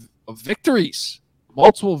stretch of victories,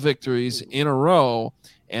 multiple victories in a row.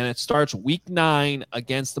 And it starts week 9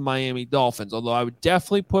 against the Miami Dolphins, although I would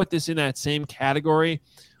definitely put this in that same category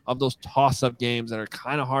of those toss-up games that are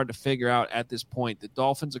kind of hard to figure out at this point. The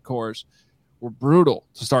Dolphins, of course, were brutal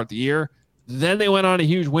to start the year. Then they went on a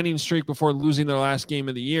huge winning streak before losing their last game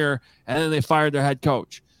of the year, and then they fired their head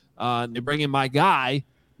coach. They bring in my guy,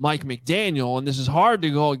 Mike McDaniel, and this is hard to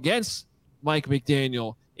go against Mike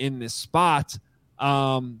McDaniel in this spot.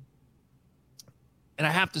 And I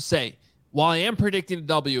have to say, while I am predicting a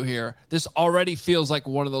W here, this already feels like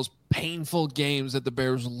one of those painful games that the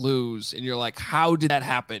Bears lose, and you're like, how did that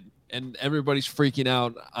happen? And everybody's freaking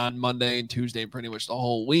out on Monday and Tuesday and pretty much the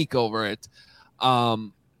whole week over it.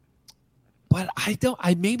 But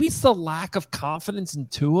maybe it's the lack of confidence in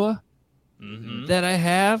Tua that I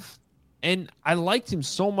have. And I liked him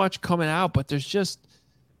so much coming out, but there's just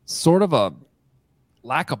sort of a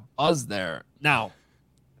lack of buzz there. Now,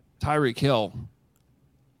 Tyreek Hill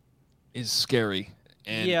is scary.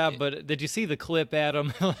 And but did you see the clip, Adam?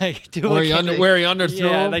 where he underthrew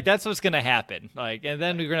him? Like, that's what's going to happen. Like, and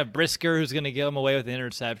then we're going to have Brisker, who's going to give him away with the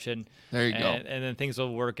interception. There you go. And then things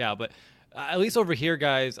will work out. But at least over here,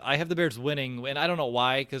 guys, I have the Bears winning, and I don't know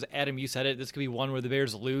why, because, Adam, you said it, this could be one where the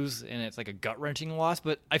Bears lose, and it's like a gut-wrenching loss,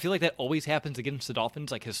 but I feel like that always happens against the Dolphins,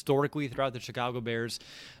 like historically throughout the Chicago Bears.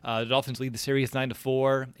 The Dolphins lead the series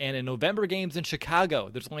 9-4, and in November games in Chicago,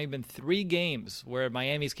 there's only been 3 games where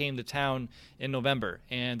Miami's came to town in November,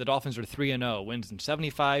 and the Dolphins are 3-0, wins in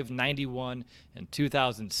 75, 91, and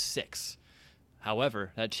 2006.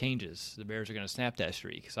 However, that changes. The Bears are going to snap that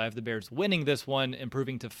streak. So I have the Bears winning this one,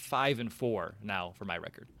 improving to 5-4 now for my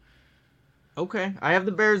record. Okay, I have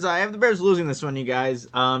the Bears losing this one, you guys.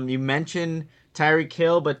 You mentioned Tyreek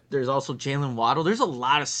Hill, but there's also Jalen Waddle. There's a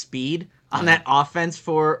lot of speed on that offense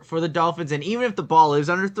for the Dolphins, and even if the ball is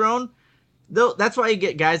underthrown, that's why you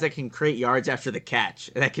get guys that can create yards after the catch,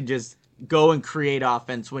 that can just go and create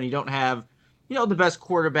offense when you don't have, the best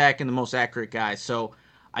quarterback and the most accurate guy. So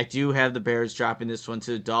I do have the Bears dropping this one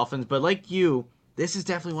to the Dolphins, but like you, this is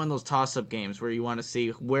definitely one of those toss-up games where you want to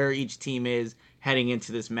see where each team is heading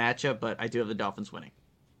into this matchup, but I do have the Dolphins winning.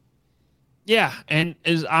 Yeah, and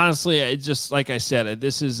honestly, it's just like I said,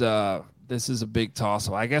 this is a big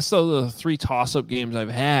toss-up. I guess the 3 toss-up games I've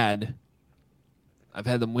had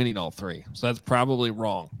them winning all 3, so that's probably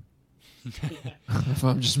wrong. If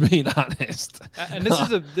I'm just being honest. And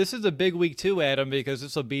this is a big week too, Adam, because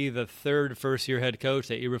this will be the 3rd first-year head coach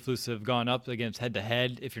that Eberflus have gone up against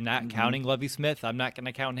head-to-head. If you're not counting Lovie Smith, I'm not going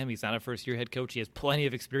to count him. He's not a first-year head coach. He has plenty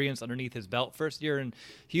of experience underneath his belt. First year in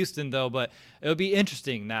Houston, though, but it'll be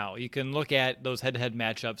interesting now. You can look at those head-to-head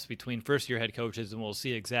matchups between first-year head coaches, and we'll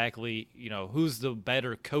see exactly who's the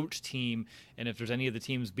better coach team and if there's any of the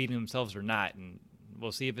teams beating themselves or not. And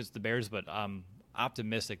we'll see if it's the Bears, but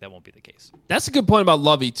optimistic that won't be the case. That's a good point about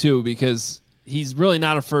Lovey too, because he's really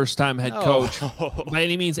not a first-time head coach by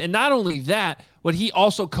any means. And not only that, but he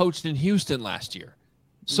also coached in Houston last year.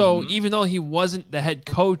 So even though he wasn't the head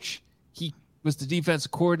coach, he was the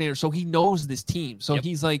defensive coordinator, so he knows this team. So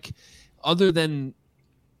he's like, other than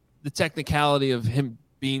the technicality of him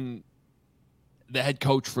being the head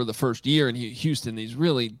coach for the first year in Houston, he's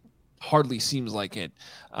really hardly seems like it.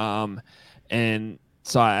 And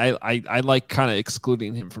so I like kind of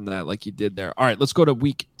excluding him from that like you did there. All right, let's go to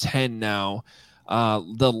week 10 now.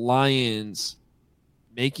 The Lions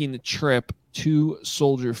making the trip to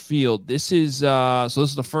Soldier Field. This is this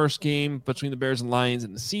is the first game between the Bears and Lions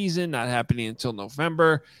in the season, not happening until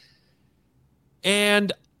November.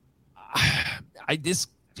 And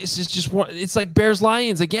this is just one. It's like Bears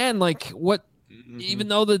Lions again. Like what? Even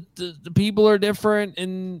though the people are different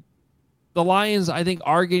and the Lions, I think,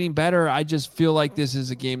 are getting better, I just feel like this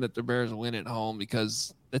is a game that the Bears win at home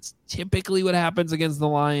because that's typically what happens against the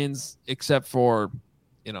Lions, except for,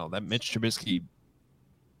 that Mitch Trubisky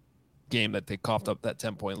game that they coughed up that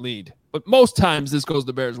 10-point lead. But most times this goes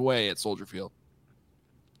the Bears' way at Soldier Field.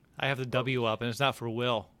 I have the W up, and it's not for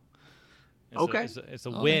Will. It's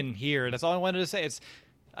a win here. That's all I wanted to say.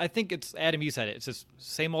 I think it's, Adam, you said it. It's just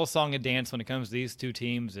same old song and dance when it comes to these two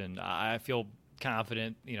teams, and I feel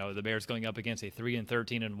confident. The Bears going up against a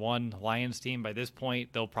 3-13-1 Lions team. By this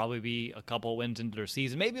point, they'll probably be a couple wins into their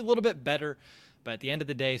season, maybe a little bit better. But at the end of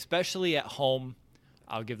the day, especially at home,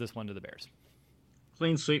 I'll give this one to the Bears.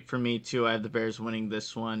 Clean sweep for me, too. I have the Bears winning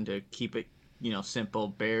this one to keep it, simple.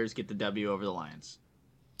 Bears get the W over the Lions.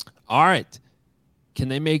 All right. Can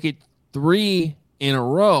they make it 3 in a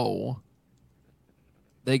row?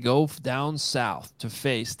 They go down south to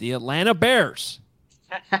face the Atlanta Bears.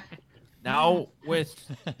 Now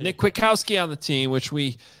with Nick Kwiatkowski on the team, which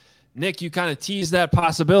Nick, you kind of teased that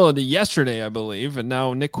possibility yesterday, I believe, and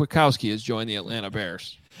now Nick Kwiatkowski has joined the Atlanta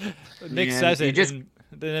Bears. Nick says it, and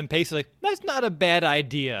then Pace is like, that's not a bad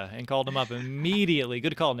idea, and called him up immediately.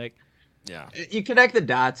 Good call, Nick. Yeah. You connect the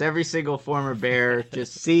dots. Every single former Bear,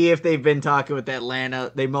 just see if they've been talking with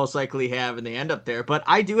Atlanta. They most likely have, and they end up there. But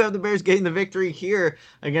I do have the Bears getting the victory here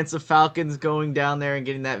against the Falcons, going down there and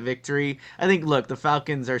getting that victory. I think, look, the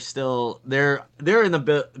Falcons are still they're in a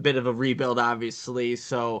bit of a rebuild, obviously.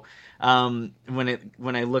 So when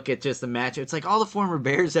I look at just the match, it's like all the former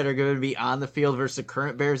Bears that are going to be on the field versus the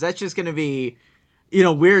current Bears. That's just going to be,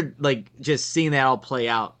 weird, like just seeing that all play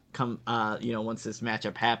out. Once this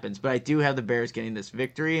matchup happens. But I do have the Bears getting this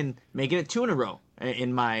victory and making it 2 in a row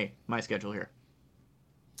in my schedule here.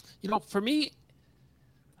 For me,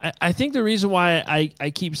 I think the reason why I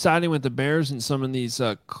keep siding with the Bears in some of these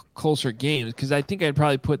closer games, because I think I'd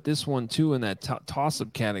probably put this one too in that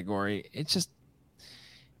toss-up category. It's just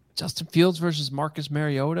Justin Fields versus Marcus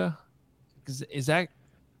Mariota. Is that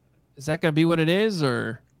going to be what it is,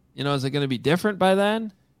 or is it going to be different by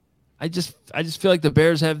then? I just feel like the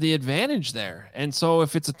Bears have the advantage there. And so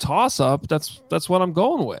if it's a toss-up, that's what I'm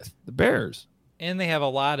going with, the Bears. And they have a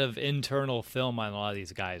lot of internal film on a lot of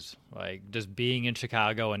these guys, like just being in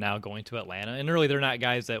Chicago and now going to Atlanta. And really, they're not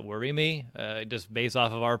guys that worry me, just based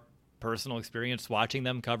off of our personal experience watching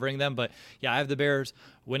them, covering them. But, yeah, I have the Bears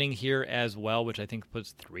winning here as well, which I think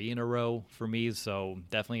puts 3 in a row for me. So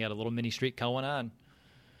definitely got a little mini streak going on.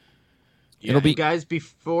 Yeah, it'll be, guys,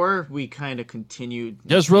 before we kind of continued.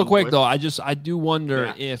 Just real quick, though, I do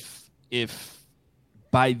wonder if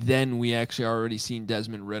by then we actually already seen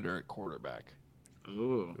Desmond Ridder at quarterback.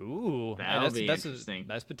 Ooh, that's interesting.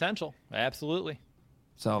 That's potential. Absolutely.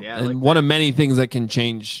 So, one of many things that can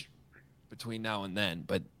change between now and then,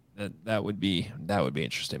 but that would be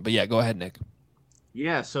interesting. But yeah, go ahead, Nick.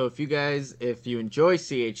 Yeah, so if you enjoy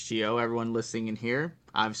CHGO, everyone listening in here,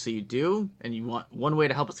 obviously you do, and you want one way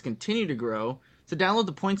to help us continue to grow, to download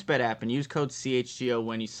the PointsBet app and use code CHGO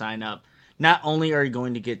when you sign up. Not only are you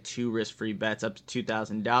going to get 2 risk-free bets up to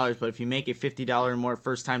 $2,000, but if you make a $50 or more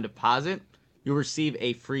first-time deposit, you'll receive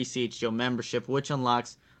a free CHGO membership, which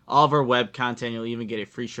unlocks all of our web content. You'll even get a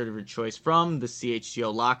free shirt of your choice from the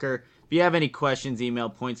CHGO locker. If you have any questions, email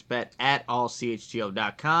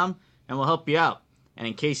pointsbet@allchgo.com, and we'll help you out. And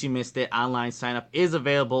in case you missed it, online sign-up is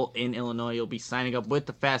available in Illinois. You'll be signing up with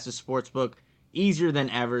the fastest sportsbook, easier than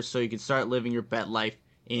ever, so you can start living your bet life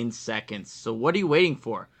in seconds. So what are you waiting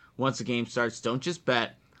for? Once the game starts, don't just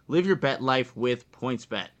bet. Live your bet life with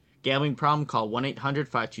PointsBet. Gambling problem? Call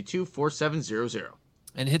 1-800-522-4700.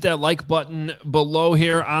 And hit that like button below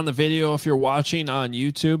here on the video if you're watching on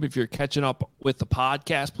YouTube. If you're catching up with the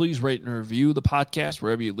podcast, please rate and review the podcast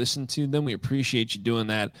wherever you listen to them. We appreciate you doing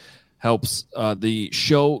that. Helps the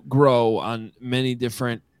show grow on many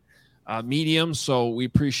different mediums. So we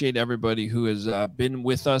appreciate everybody who has been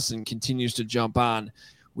with us and continues to jump on.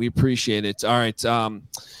 We appreciate it. All right.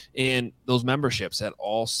 And those memberships at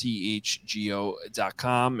allchgo.com.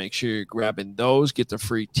 Make sure you're grabbing those. Get the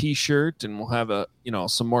free T-shirt, and we'll have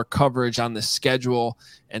some more coverage on the schedule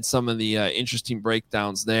and some of the interesting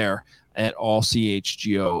breakdowns there at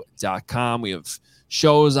allchgo.com. We have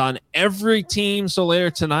shows on every team. So later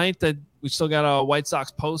tonight, that we still got a White Sox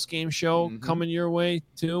post-game show coming your way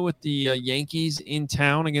too, with the Yankees in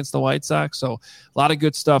town against the White Sox. So a lot of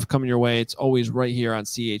good stuff coming your way. It's always right here on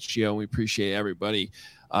CHGO, and we appreciate everybody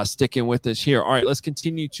sticking with us here. All right, let's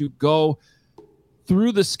continue to go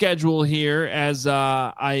through the schedule here as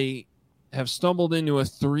I have stumbled into a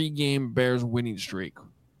 3-game Bears winning streak.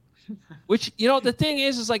 Which, the thing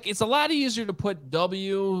is like it's a lot easier to put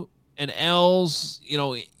W and L's,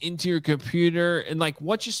 into your computer. And like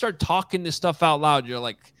once you start talking this stuff out loud, you're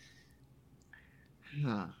like,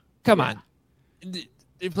 come on.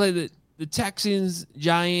 They play the Texans,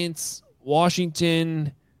 Giants,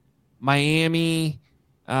 Washington, Miami,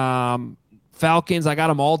 Falcons. I got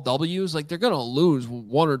them all W's. Like they're going to lose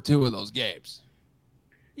one or two of those games.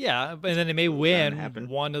 Yeah, and then they may win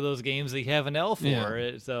one of those games that you have an L for.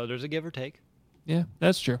 Yeah. So there's a give or take. Yeah,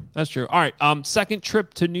 that's true. All right, second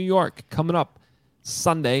trip to New York coming up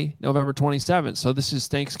Sunday, November 27th. So this is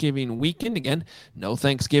Thanksgiving weekend. Again, no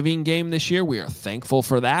Thanksgiving game this year. We are thankful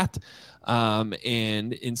for that.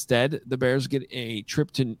 And instead, the Bears get a trip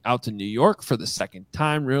out to New York for the second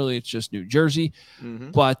time. Really, it's just New Jersey.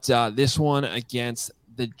 Mm-hmm. But this one against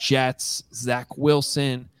the Jets, Zach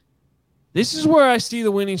Wilson. This is where I see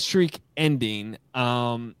the winning streak ending.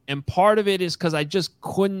 And part of it is because I just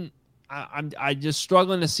couldn't. I'm just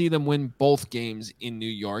struggling to see them win both games in New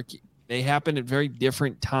York. They happen at very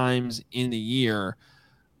different times in the year,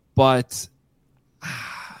 but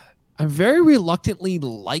I'm very reluctantly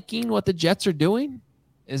liking what the Jets are doing.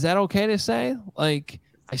 Is that okay to say? Like,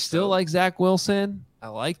 I still like Zach Wilson. I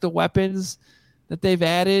like the weapons that they've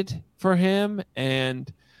added for him.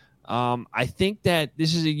 And I think that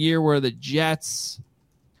this is a year where the Jets,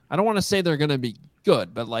 I don't want to say they're going to be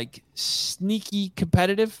good, but like sneaky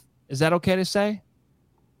competitive. Is that okay to say?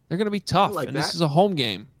 They're going to be tough, and this is a home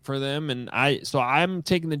game for them. And I'm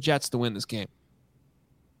taking the Jets to win this game.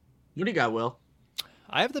 What do you got, Will?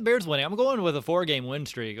 I have the Bears winning. I'm going with a 4-game win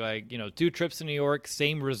streak. 2 trips to New York,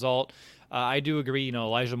 same result. I do agree.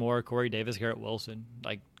 Elijah Moore, Corey Davis, Garrett Wilson,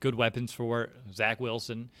 like good weapons for Zach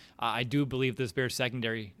Wilson. I do believe this Bears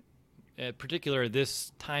secondary, in particular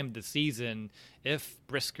this time of the season, if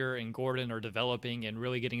Brisker and Gordon are developing and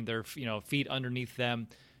really getting their feet underneath them,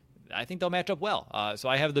 I think they'll match up well. So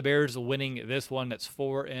I have the Bears winning this one. That's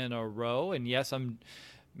 4 in a row. And yes, I'm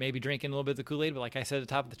maybe drinking a little bit of the Kool-Aid, but like I said at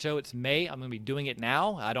the top of the show, it's May. I'm going to be doing it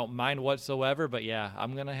now. I don't mind whatsoever. But yeah,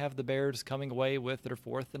 I'm going to have the Bears coming away with their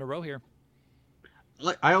 4th in a row here.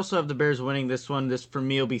 I also have the Bears winning this one. This for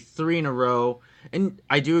me will be 3 in a row. And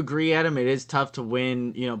I do agree, Adam, it is tough to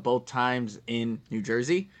win, both times in New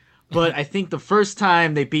Jersey. But I think the first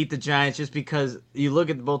time they beat the Giants, just because you look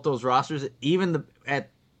at both those rosters, even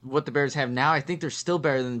at what the Bears have now, I think they're still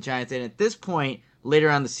better than the Giants. And at this point, later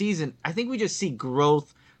on the season, I think we just see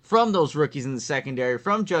growth from those rookies in the secondary,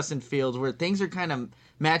 from Justin Fields, where things are kind of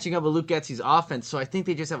matching up with Luke Getsy's offense. So I think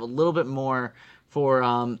they just have a little bit more for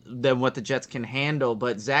than what the Jets can handle.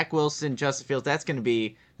 But Zach Wilson, Justin Fields, that's gonna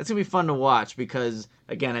be fun to watch because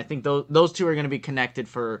again, I think those two are gonna be connected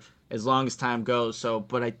for as long as time goes. So,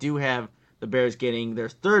 but I do have the Bears getting their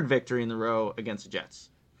 3rd victory in the row against the Jets.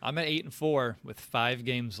 I'm at 8-4 with 5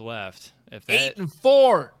 games left.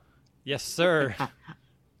 8-4. Yes, sir.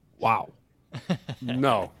 Wow.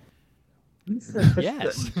 No.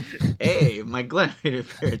 Yes. Hey, my gladiator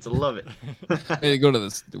parents love it. We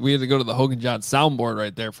had to go to the Hogan John soundboard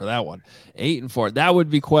right there for that one. 8-4. That would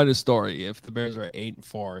be quite a story if the Bears were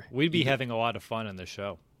 8-4. We'd be having a lot of fun in the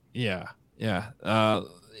show. Yeah.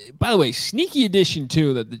 By the way, sneaky addition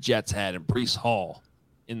too that the Jets had in Breece Hall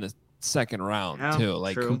in the second round too.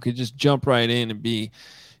 Like true. Who could just jump right in and be,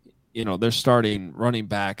 they're starting running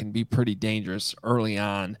back and be pretty dangerous early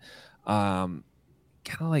on. Kind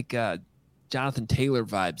of like Jonathan Taylor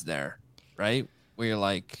vibes there, right? Where you're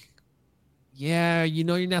like, yeah,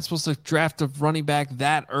 you're not supposed to draft a running back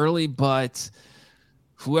that early, but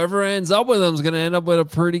whoever ends up with him is going to end up with a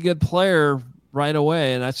pretty good player right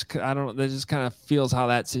away. And that just kind of feels how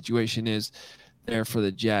that situation is there for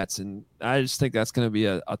the Jets. And I just think that's going to be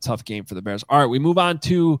a tough game for the Bears. All right, we move on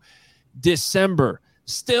to December.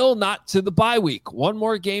 Still not to the bye week. One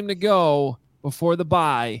more game to go before the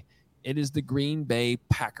bye. It is the Green Bay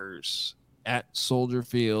Packers at Soldier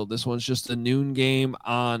Field. This one's just a noon game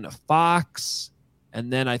on Fox.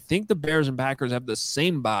 And then I think the Bears and Packers have the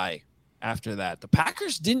same bye after that. The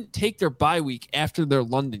Packers didn't take their bye week after their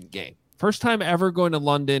London game. First time ever going to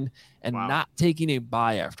London and not taking a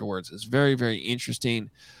bye afterwards. It's very, very interesting.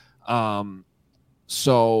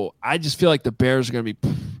 So I just feel like the Bears are going to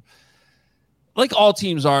be, like all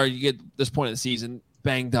teams are, you get this point of the season,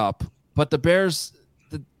 banged up. But the Bears,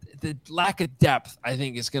 the lack of depth, I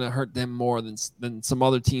think, is going to hurt them more than some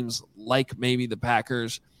other teams, like maybe the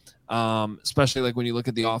Packers, especially like when you look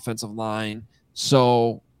at the offensive line.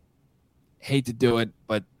 So hate to do it,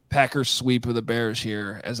 but Packers sweep of the Bears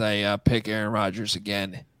here as I pick Aaron Rodgers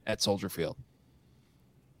again at Soldier Field.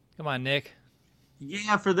 Come on, Nick.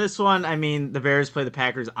 Yeah, for this one, I mean, the Bears play the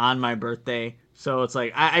Packers on my birthday, So it's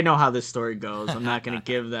like I know how this story goes. I'm not going to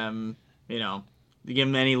give them,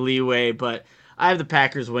 any leeway, but I have the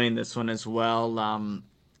Packers winning this one as well.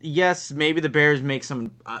 Yes, maybe the Bears make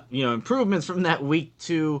some improvements from that week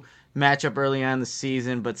 2 matchup early on in the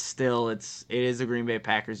season, but still it is the Green Bay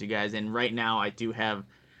Packers, you guys. And right now I do have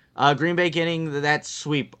Green Bay getting that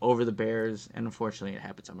sweep over the Bears, and unfortunately it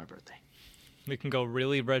happens on my birthday. We can go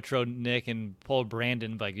really retro, Nick, and pull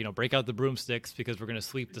Brandon, break out the broomsticks because we're going to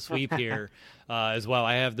sweep the sweep here as well.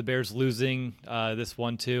 I have the Bears losing this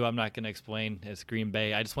one, too. I'm not going to explain. It's Green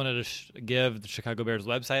Bay. I just wanted to give the Chicago Bears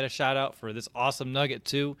website a shout-out for this awesome nugget,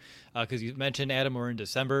 too, because you mentioned, Adam, we're in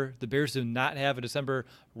December. The Bears do not have a December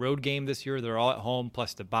road game this year. They're all at home,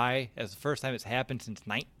 plus the bye. It's the first time it's happened since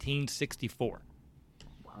 1964.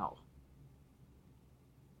 Wow.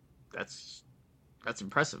 That's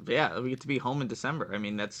impressive. Yeah, we get to be home in December. I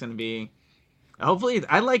mean, that's going to be... Hopefully,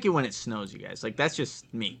 I like it when it snows, you guys. Like, that's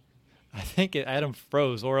just me. I think Adam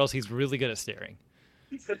froze, or else he's really good at staring.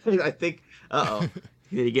 I think... Uh-oh.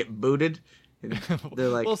 Did he get booted? They're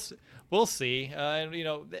like... We'll see.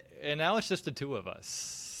 And now it's just the two of us.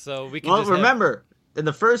 So we can remember... In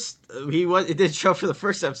the first, it did show for the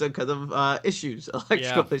first episode because of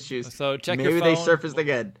electrical issues. So check Maybe your phone. They surfaced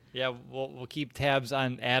again. Yeah, we'll keep tabs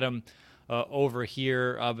on Adam over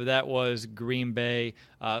here. But that was Green Bay.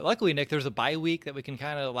 Luckily, Nick, there's a bye week that we can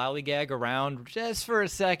kind of lollygag around just for a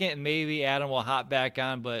second, and maybe Adam will hop back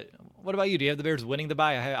on. But what about you? Do you have the Bears winning the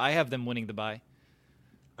bye? I have them winning the bye.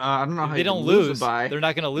 I don't know how they don't lose the bye. They're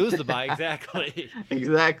not going to lose the bye. Exactly.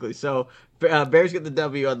 Exactly. So Bears get the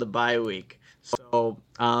W on the bye week. So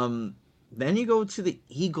then you go to the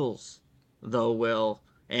Eagles, though, Will.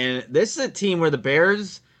 And this is a team where the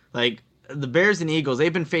Bears and Eagles,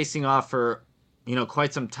 they've been facing off for,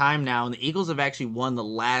 quite some time now. And the Eagles have actually won the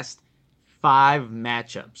last 5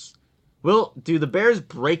 matchups. Will, do the Bears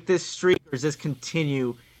break this streak, or does this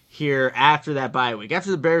continue here after that bye week?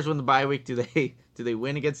 After the Bears win the bye week, do they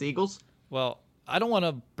win against the Eagles? Well, I don't want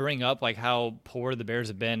to bring up how poor the Bears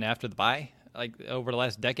have been after the bye. Over the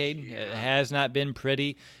last decade, It has not been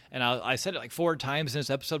pretty. And I said it 4 times in this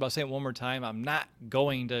episode, but I'll say it one more time. I'm not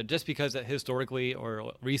going to, just because historically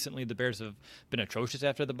or recently the Bears have been atrocious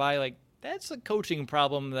after the bye, that's a coaching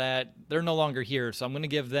problem that they're no longer here. So I'm going to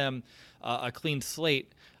give them a clean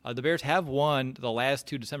slate. The Bears have won the last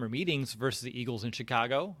 2 December meetings versus the Eagles in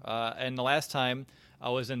Chicago. And the last time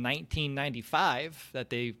was in 1995 that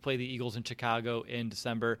they played the Eagles in Chicago in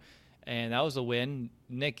December. And that was a win.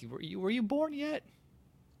 Nick, were you born yet?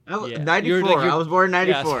 Yeah. 94. I was born in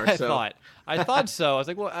 94. Yeah, so. I thought so. I was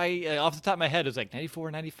like, well, off the top of my head, it was 94,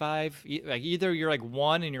 95. Either you're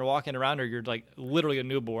 1 and you're walking around, or you're literally a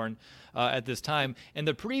newborn at this time. And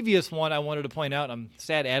the previous one I wanted to point out, I'm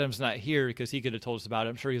sad Adam's not here because he could have told us about it.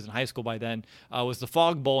 I'm sure he was in high school by then. Was the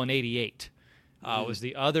Fog Bowl in '88. Was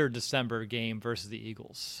the other December game versus the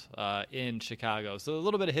Eagles in Chicago. So a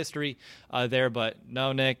little bit of history there, but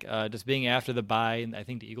no, Nick, just being after the bye, and I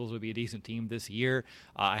think the Eagles would be a decent team this year.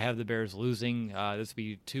 I have the Bears losing. This would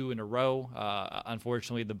be 2 in a row.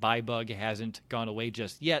 Unfortunately, the bye bug hasn't gone away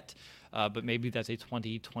just yet, but maybe that's a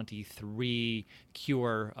 2023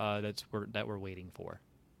 cure that we're waiting for.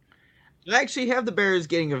 I actually have the Bears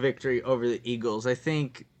getting a victory over the Eagles. I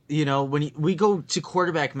think... when we go to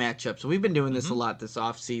quarterback matchups, we've been doing this a lot this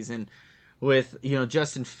offseason with,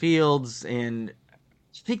 Justin Fields, and I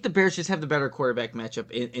think the Bears just have the better quarterback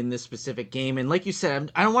matchup in this specific game. And like you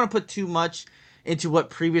said, I don't want to put too much into what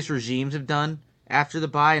previous regimes have done after the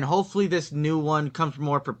bye, and hopefully this new one comes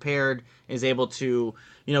more prepared, is able to,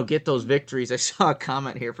 get those victories. I saw a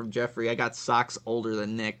comment here from Jeffrey. I got socks older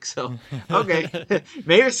than Nick, so okay.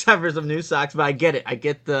 Maybe it's time for some new socks, but I get it. I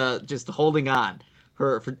get the holding on.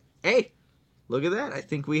 Hey, look at that. I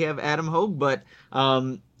think we have Adam Hogue, but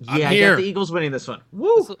I got the Eagles winning this one.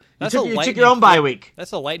 Woo! You took your own bye week.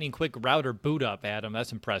 That's a lightning quick router boot up, Adam.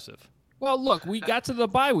 That's impressive. Well, look, we got to the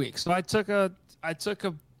bye week, so I took a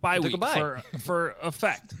bye week for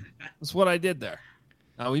effect. That's what I did there.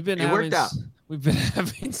 We've been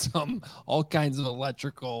having all kinds of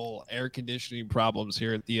electrical air conditioning problems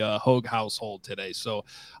here at the Hogue household today. So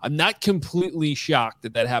I'm not completely shocked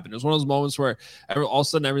that happened. It was one of those moments where all of a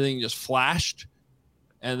sudden everything just flashed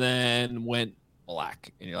and then went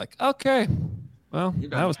black. And you're like, okay, well,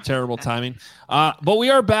 that was terrible timing. But we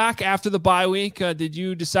are back after the bye week. Did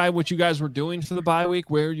you decide what you guys were doing for the bye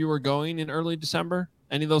week, where you were going in early December?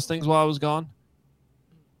 Any of those things while I was gone?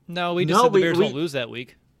 No, we just said the Bears won't lose that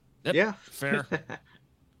week. Yep. Yeah. Fair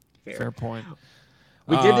point.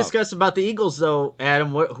 We did discuss about the Eagles, though, Adam.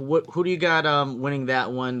 Who do you got winning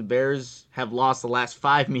that one? The Bears have lost the last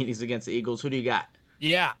 5 meetings against the Eagles. Who do you got?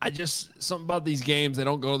 Yeah, something about these games, they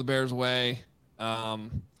don't go the Bears' way.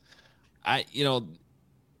 I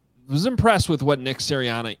was impressed with what Nick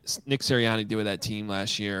Sirianni did with that team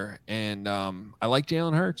last year, and I like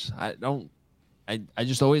Jalen Hurts. I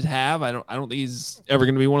just always have. I don't think he's ever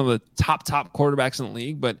going to be one of the top quarterbacks in the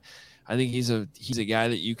league, but I think he's a guy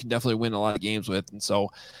that you can definitely win a lot of games with, and so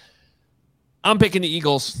I'm picking the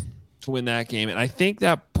Eagles to win that game, and I think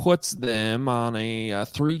that puts them on a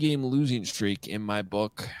 3-game losing streak in my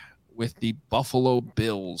book, with the Buffalo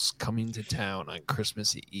Bills coming to town on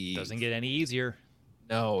Christmas Eve. Doesn't get any easier.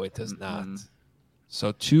 No, it does not.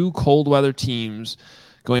 So 2 cold weather teams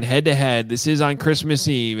going head to head. This is on Christmas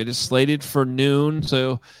Eve. It is slated for noon,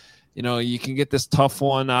 so you can get this tough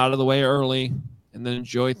one out of the way early and then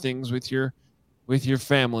enjoy things with your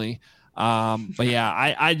family. But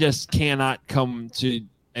yeah, I just cannot come to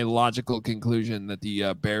a logical conclusion that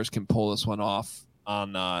the Bears can pull this one off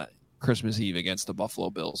on Christmas Eve against the Buffalo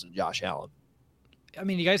Bills and Josh Allen. I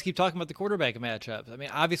mean, you guys keep talking about the quarterback matchups. I mean,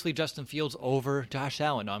 obviously Justin Fields over Josh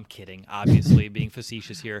Allen. No, I'm kidding. Obviously, being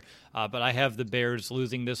facetious here. But I have the Bears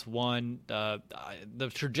losing this one. The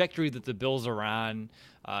trajectory that the Bills are on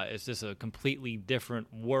is just a completely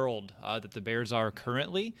different world that the Bears are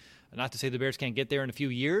currently. Not to say the Bears can't get there in a few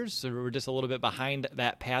years. So we're just a little bit behind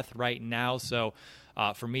that path right now. So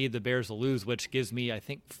for me, the Bears will lose, which gives me, I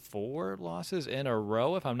think, 4 losses in a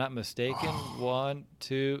row, if I'm not mistaken. 1,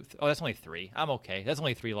 2. Oh, that's only 3. I'm okay. That's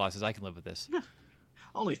only 3 losses. I can live with this.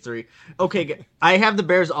 Only 3. Okay, I have the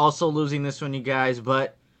Bears also losing this one, you guys.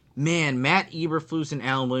 But, man, Matt Eberflus and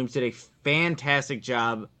Alan Williams did a fantastic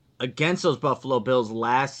job against those Buffalo Bills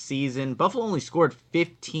last season. Buffalo only scored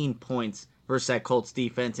 15 points versus that Colts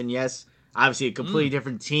defense. And, yes, obviously a completely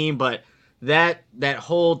different team, but that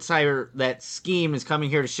whole that scheme is coming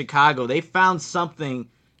here to Chicago. They found something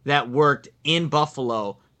that worked in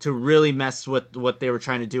Buffalo to really mess with what they were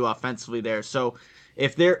trying to do offensively there. So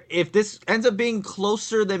if this ends up being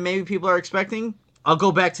closer than maybe people are expecting, I'll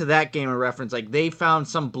go back to that game of reference. Like, they found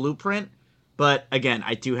some blueprint, but again,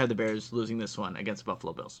 I do have the Bears losing this one against the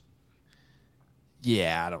Buffalo Bills.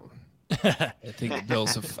 Yeah, I don't. I think the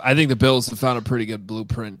Bills have found a pretty good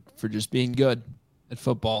blueprint for just being good at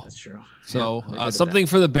football. That's true. So something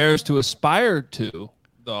for the Bears to aspire to,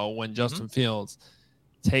 though, when Justin Fields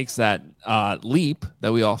takes that leap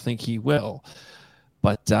that we all think he will.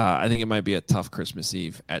 But I think it might be a tough Christmas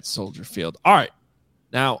Eve at Soldier Field. All right.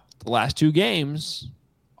 Now, the last 2 games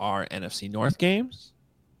are NFC North games.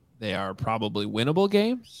 They are probably winnable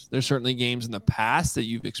games. There's certainly games in the past that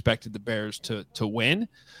you've expected the Bears to win.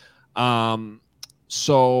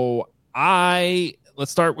 So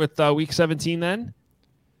let's start with week 17 then.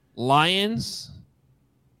 Lions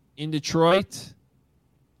in Detroit.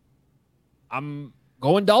 I'm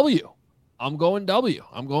going W. I'm going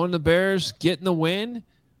the Bears getting the win.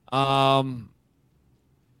 Again,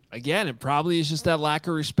 it probably is just that lack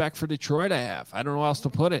of respect for Detroit I have. I don't know how else to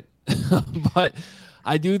put it. But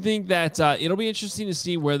I do think that it'll be interesting to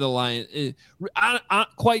see where the Lions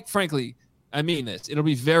quite frankly, I mean this. It'll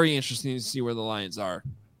be very interesting to see where the Lions are.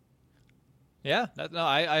 Yeah,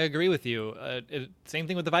 I agree with you. Same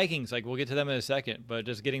thing with the Vikings. Like, we'll get to them in a second, but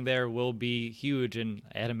just getting there will be huge. And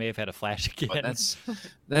Adam may have had a flash again.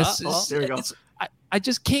 But there we go. I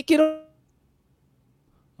just can't get over.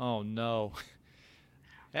 Oh no.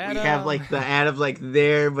 Adam. We have like the Adam like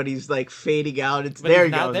there, but he's like fading out. It's but there.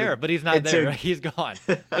 He's not there, but he's not there. He's gone,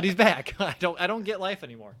 but he's back. I don't get life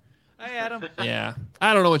anymore. Hi, Adam. Yeah,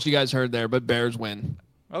 I don't know what you guys heard there, but Bears win.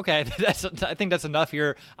 Okay, I think that's enough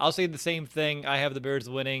here. I'll say the same thing. I have the Bears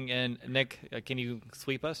winning, and Nick, can you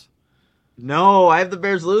sweep us? No, I have the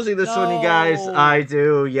Bears losing this one, you guys. I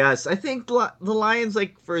do, yes. I think the Lions,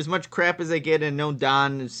 like, for as much crap as they get, and no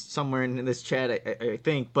Don is somewhere in this chat, I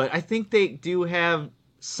think, but I think they do have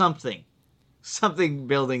something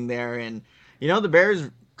building there, and the Bears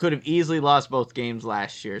could have easily lost both games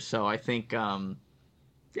last year, so I think I'm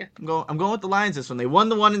going with the Lions this one. They won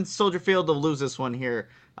the one in Soldier Field. They'll lose this one here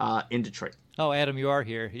in Detroit. Oh, Adam, you are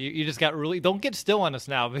here. You just got really. Don't get still on us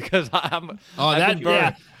now because I'm.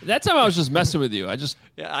 That time I was just messing with you.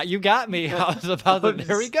 You got me. I was about to.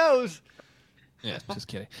 There he goes. Yeah, just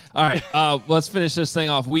kidding. All right, let's finish this thing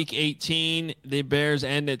off. Week 18, the Bears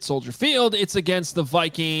end at Soldier Field. It's against the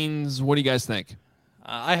Vikings. What do you guys think?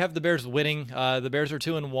 I have the Bears winning. The Bears are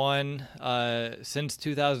 2-1 since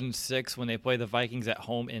 2006 when they play the Vikings at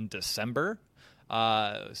home in December.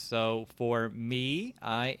 So for me,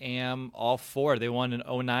 I am all for. They won in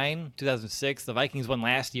 2009, 2006. The Vikings won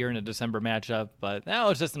last year in a December matchup, but now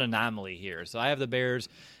it's just an anomaly here. So I have the Bears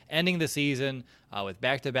ending the season with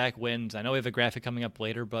back-to-back wins. I know we have a graphic coming up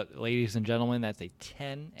later, but ladies and gentlemen, that's a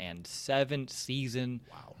 10-7 season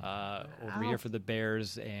over here for the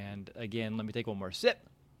Bears. And again, let me take one more sip,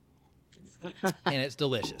 and it's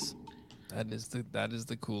delicious. That is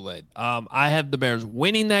the Kool-Aid. I have the Bears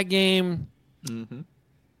winning that game. Mm-hmm.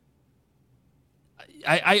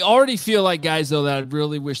 I already feel like, guys, though, that I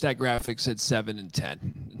really wish that graphic said 7 and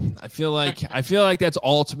 10. I feel like that's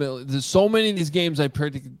ultimately. There's so many of these games I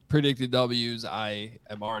predicted W's. I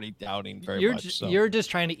am already doubting very much. So. You're just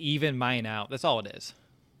trying to even mine out. That's all it is.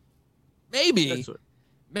 Maybe.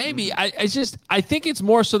 I think it's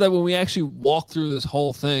more so that when we actually walk through this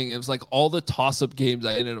whole thing, it was like all the toss-up games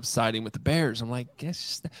I ended up siding with the Bears. I'm like,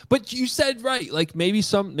 but you said right. Like maybe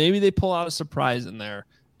they pull out a surprise in there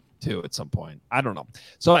too at some point. I don't know.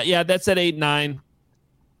 So yeah, that's at 8-9.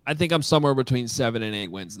 I think I'm somewhere between 7 and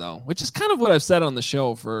 8 wins though, which is kind of what I've said on the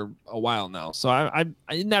show for a while now. So I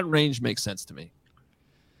in that range makes sense to me.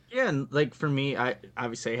 Yeah, and like for me, I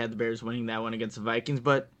obviously had the Bears winning that one against the Vikings,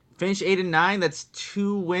 but finished 8-9. That's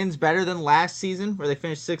 2 wins better than last season, where they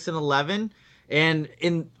finished 6-11. And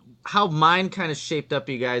in how mine kind of shaped up,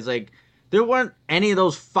 you guys, like there weren't any of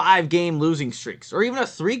those 5-game losing streaks or even a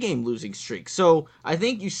 3-game losing streak. So I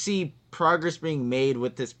think you see progress being made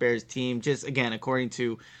with this Bears team, just again according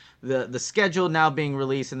to the schedule now being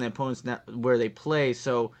released and the opponents where they play.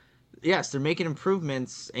 So yes, they're making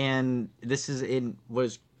improvements, and this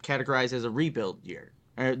was categorized as a rebuild year.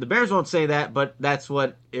 The Bears won't say that, but that's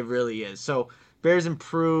what it really is. So Bears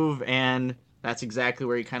improve, and that's exactly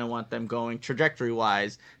where you kind of want them going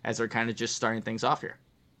trajectory-wise as they're kind of just starting things off here.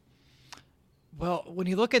 Well, when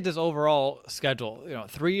you look at this overall schedule,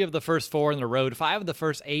 3 of the first 4 on the road, 5 of the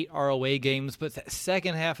first 8 are away games, but the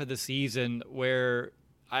second half of the season where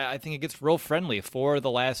I think it gets real friendly. 4 of the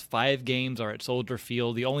last 5 games are at Soldier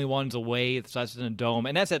Field. The only one's away, so that's in a dome,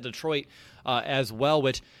 and that's at Detroit as well,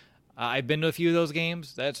 which I've been to a few of those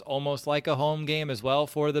games. That's almost like a home game as well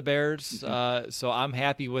for the Bears. So I'm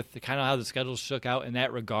happy with kind of how the schedule shook out in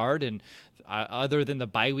that regard. And other than the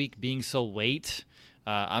bye week being so late,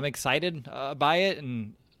 I'm excited by it.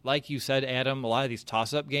 And like you said, Adam, a lot of these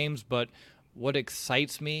toss-up games. But what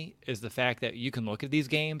excites me is the fact that you can look at these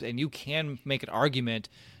games and you can make an argument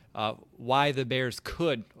why the Bears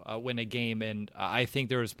could win a game. And I think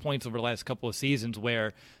there was points over the last couple of seasons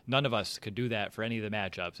where none of us could do that for any of the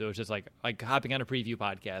matchups. It was just like hopping on a preview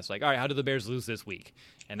podcast, like, all right, how did the Bears lose this week?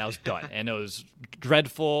 And that was done. And it was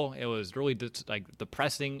dreadful. It was really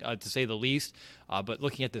depressing, to say the least. But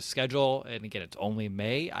looking at the schedule, and again, it's only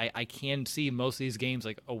May, I can see most of these games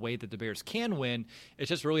like a way that the Bears can win. It's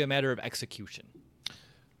just really a matter of execution.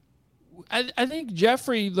 I think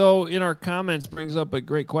Jeffrey, though, in our comments brings up a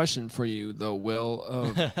great question for you, though,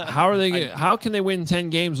 Will. How can they win 10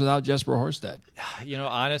 games without Jesper Horsted?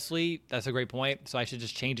 Honestly, that's a great point. So I should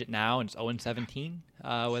just change it now, and it's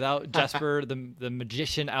 0-17. Without Jesper, the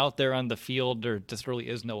magician out there on the field, there just really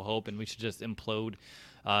is no hope, and we should just implode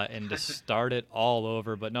and just start it all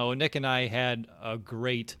over. But no, Nick and I had a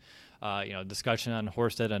great discussion on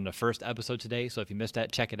Horsted on the first episode today. So if you missed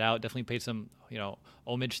that, check it out. Definitely paid some,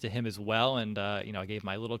 homage to him as well. And, I gave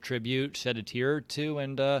my little tribute, shed a tear or two.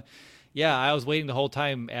 And, I was waiting the whole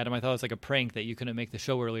time, Adam. I thought it was like a prank that you couldn't make the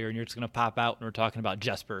show earlier and you're just going to pop out and we're talking about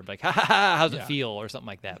Jesper. Like, how's it feel? Or something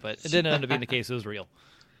like that. But it didn't end up being the case. It was real.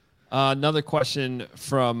 Another question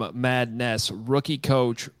from Mad Ness. Rookie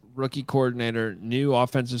coach, rookie coordinator, new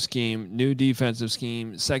offensive scheme, new defensive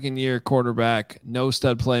scheme, second-year quarterback, no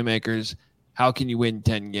stud playmakers. How can you win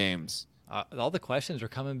 10 games? All the questions are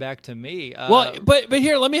coming back to me. But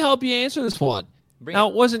here, let me help you answer this one. Now,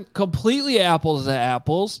 it wasn't completely apples to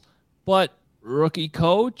apples, but rookie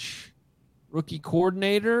coach, rookie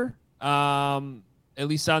coordinator, at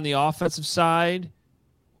least on the offensive side,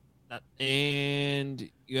 and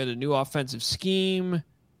you had a new offensive scheme.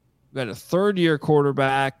 You had a third-year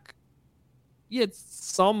quarterback. You had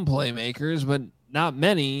some playmakers, but not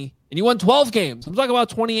many. And you won 12 games. I'm talking about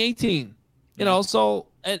 2018. So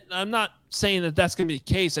I'm not saying that that's going to be the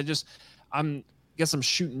case. I guess I'm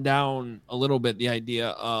shooting down a little bit the idea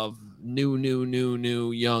of new,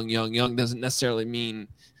 young. Young doesn't necessarily mean,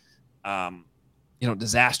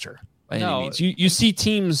 disaster by any means. You see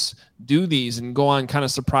teams do these and go on kind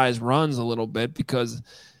of surprise runs a little bit because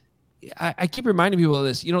I keep reminding people of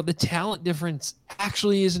this. The talent difference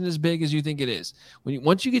actually isn't as big as you think it is.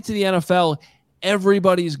 Once you get to the NFL,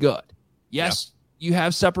 everybody's good. Yes, you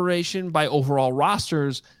have separation by overall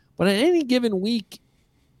rosters, but on any given week,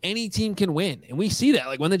 any team can win. And we see that.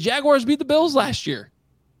 Like when the Jaguars beat the Bills last year,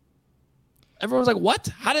 everyone's like, what?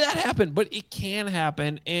 How did that happen? But it can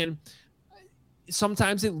happen. And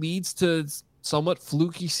sometimes it leads to somewhat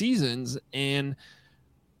fluky seasons. And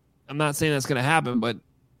I'm not saying that's going to happen, but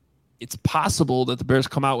it's possible that the Bears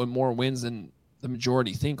come out with more wins than the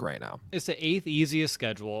majority think right now. It's the 8th easiest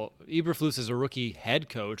schedule. Eberflus is a rookie head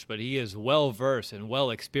coach, but he is well-versed and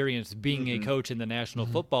well-experienced being a coach in the National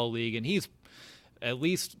Football League, and he's at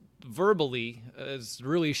least verbally has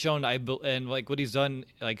really shown, and like what he's done,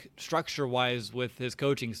 like structure-wise with his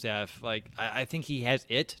coaching staff. Like I think he has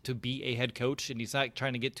it to be a head coach, and he's not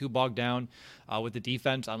trying to get too bogged down with the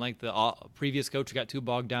defense, unlike the previous coach who got too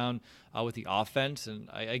bogged down with the offense. And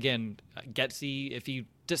again, Getsy, if he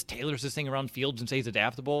just tailors this thing around Fields and stays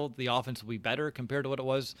adaptable, the offense will be better compared to what it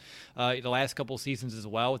was the last couple of seasons as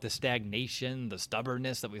well, with the stagnation, the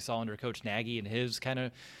stubbornness that we saw under Coach Nagy and his kind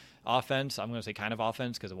of offense. I'm going to say kind of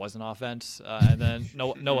offense because it wasn't offense. And then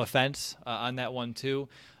no offense on that one too.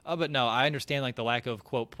 But no, I understand like the lack of,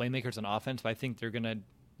 quote, playmakers on offense, but I think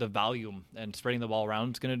the volume and spreading the ball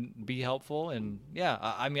around is going to be helpful. And yeah,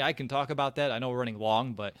 I mean, I can talk about that. I know we're running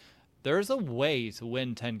long, but there's a way to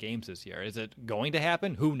win 10 games this year. Is it going to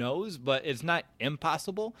happen? Who knows? But it's not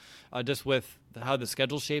impossible, just with how the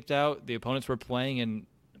schedule's shaped out, the opponents we're playing, and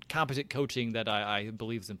competent coaching that I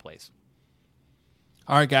believe is in place.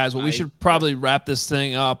 All right, guys. Well, we should probably wrap this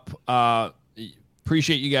thing up.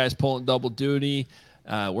 Appreciate you guys pulling double duty,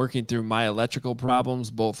 working through my electrical problems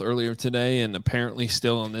both earlier today and apparently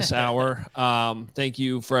still in this hour. Thank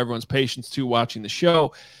you for everyone's patience too watching the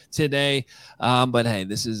show today. But hey,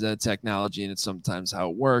 this is technology, and it's sometimes how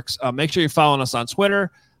it works. Make sure you're following us on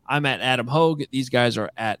Twitter. I'm at Adam Hogue. These guys are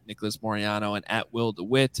at Nicholas Moriano and at Will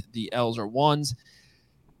DeWitt. The L's are ones.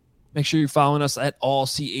 Make sure you're following us at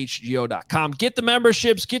allchgo.com. Get the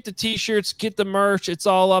memberships, get the T-shirts, get the merch. It's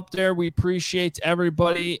all up there. We appreciate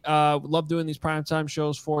everybody. Love doing these primetime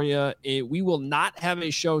shows for you. We will not have a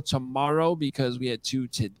show tomorrow because we had 2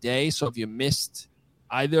 today. So if you missed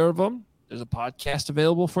either of them, there's a podcast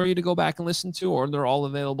available for you to go back and listen to, or they're all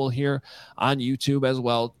available here on YouTube as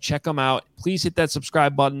well. Check them out. Please hit that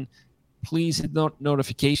subscribe button. Please hit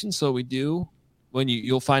notifications so we do. When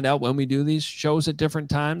you'll find out when we do these shows at different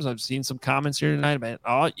times. I've seen some comments here tonight about,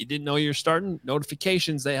 oh, you didn't know you're starting?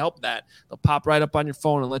 Notifications, they help that. They'll pop right up on your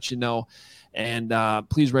phone and let you know. And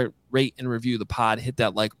please rate and review the pod. Hit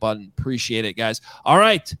that like button. Appreciate it, guys. All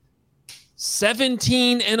right.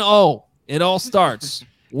 17-0. It all starts.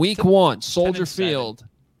 Week 1, Soldier Field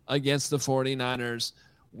against the 49ers.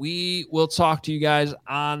 We will talk to you guys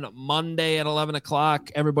on Monday at 11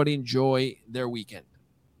 o'clock. Everybody enjoy their weekend.